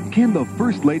world. Can the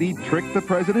First Lady trick the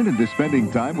President into spending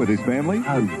time with his family?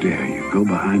 How dare you go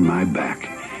behind my back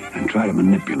and try to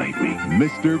manipulate me?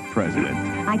 Mr. President.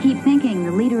 I keep thinking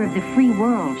the leader of the free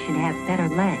world should have better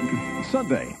legs.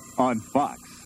 Sunday on Fox.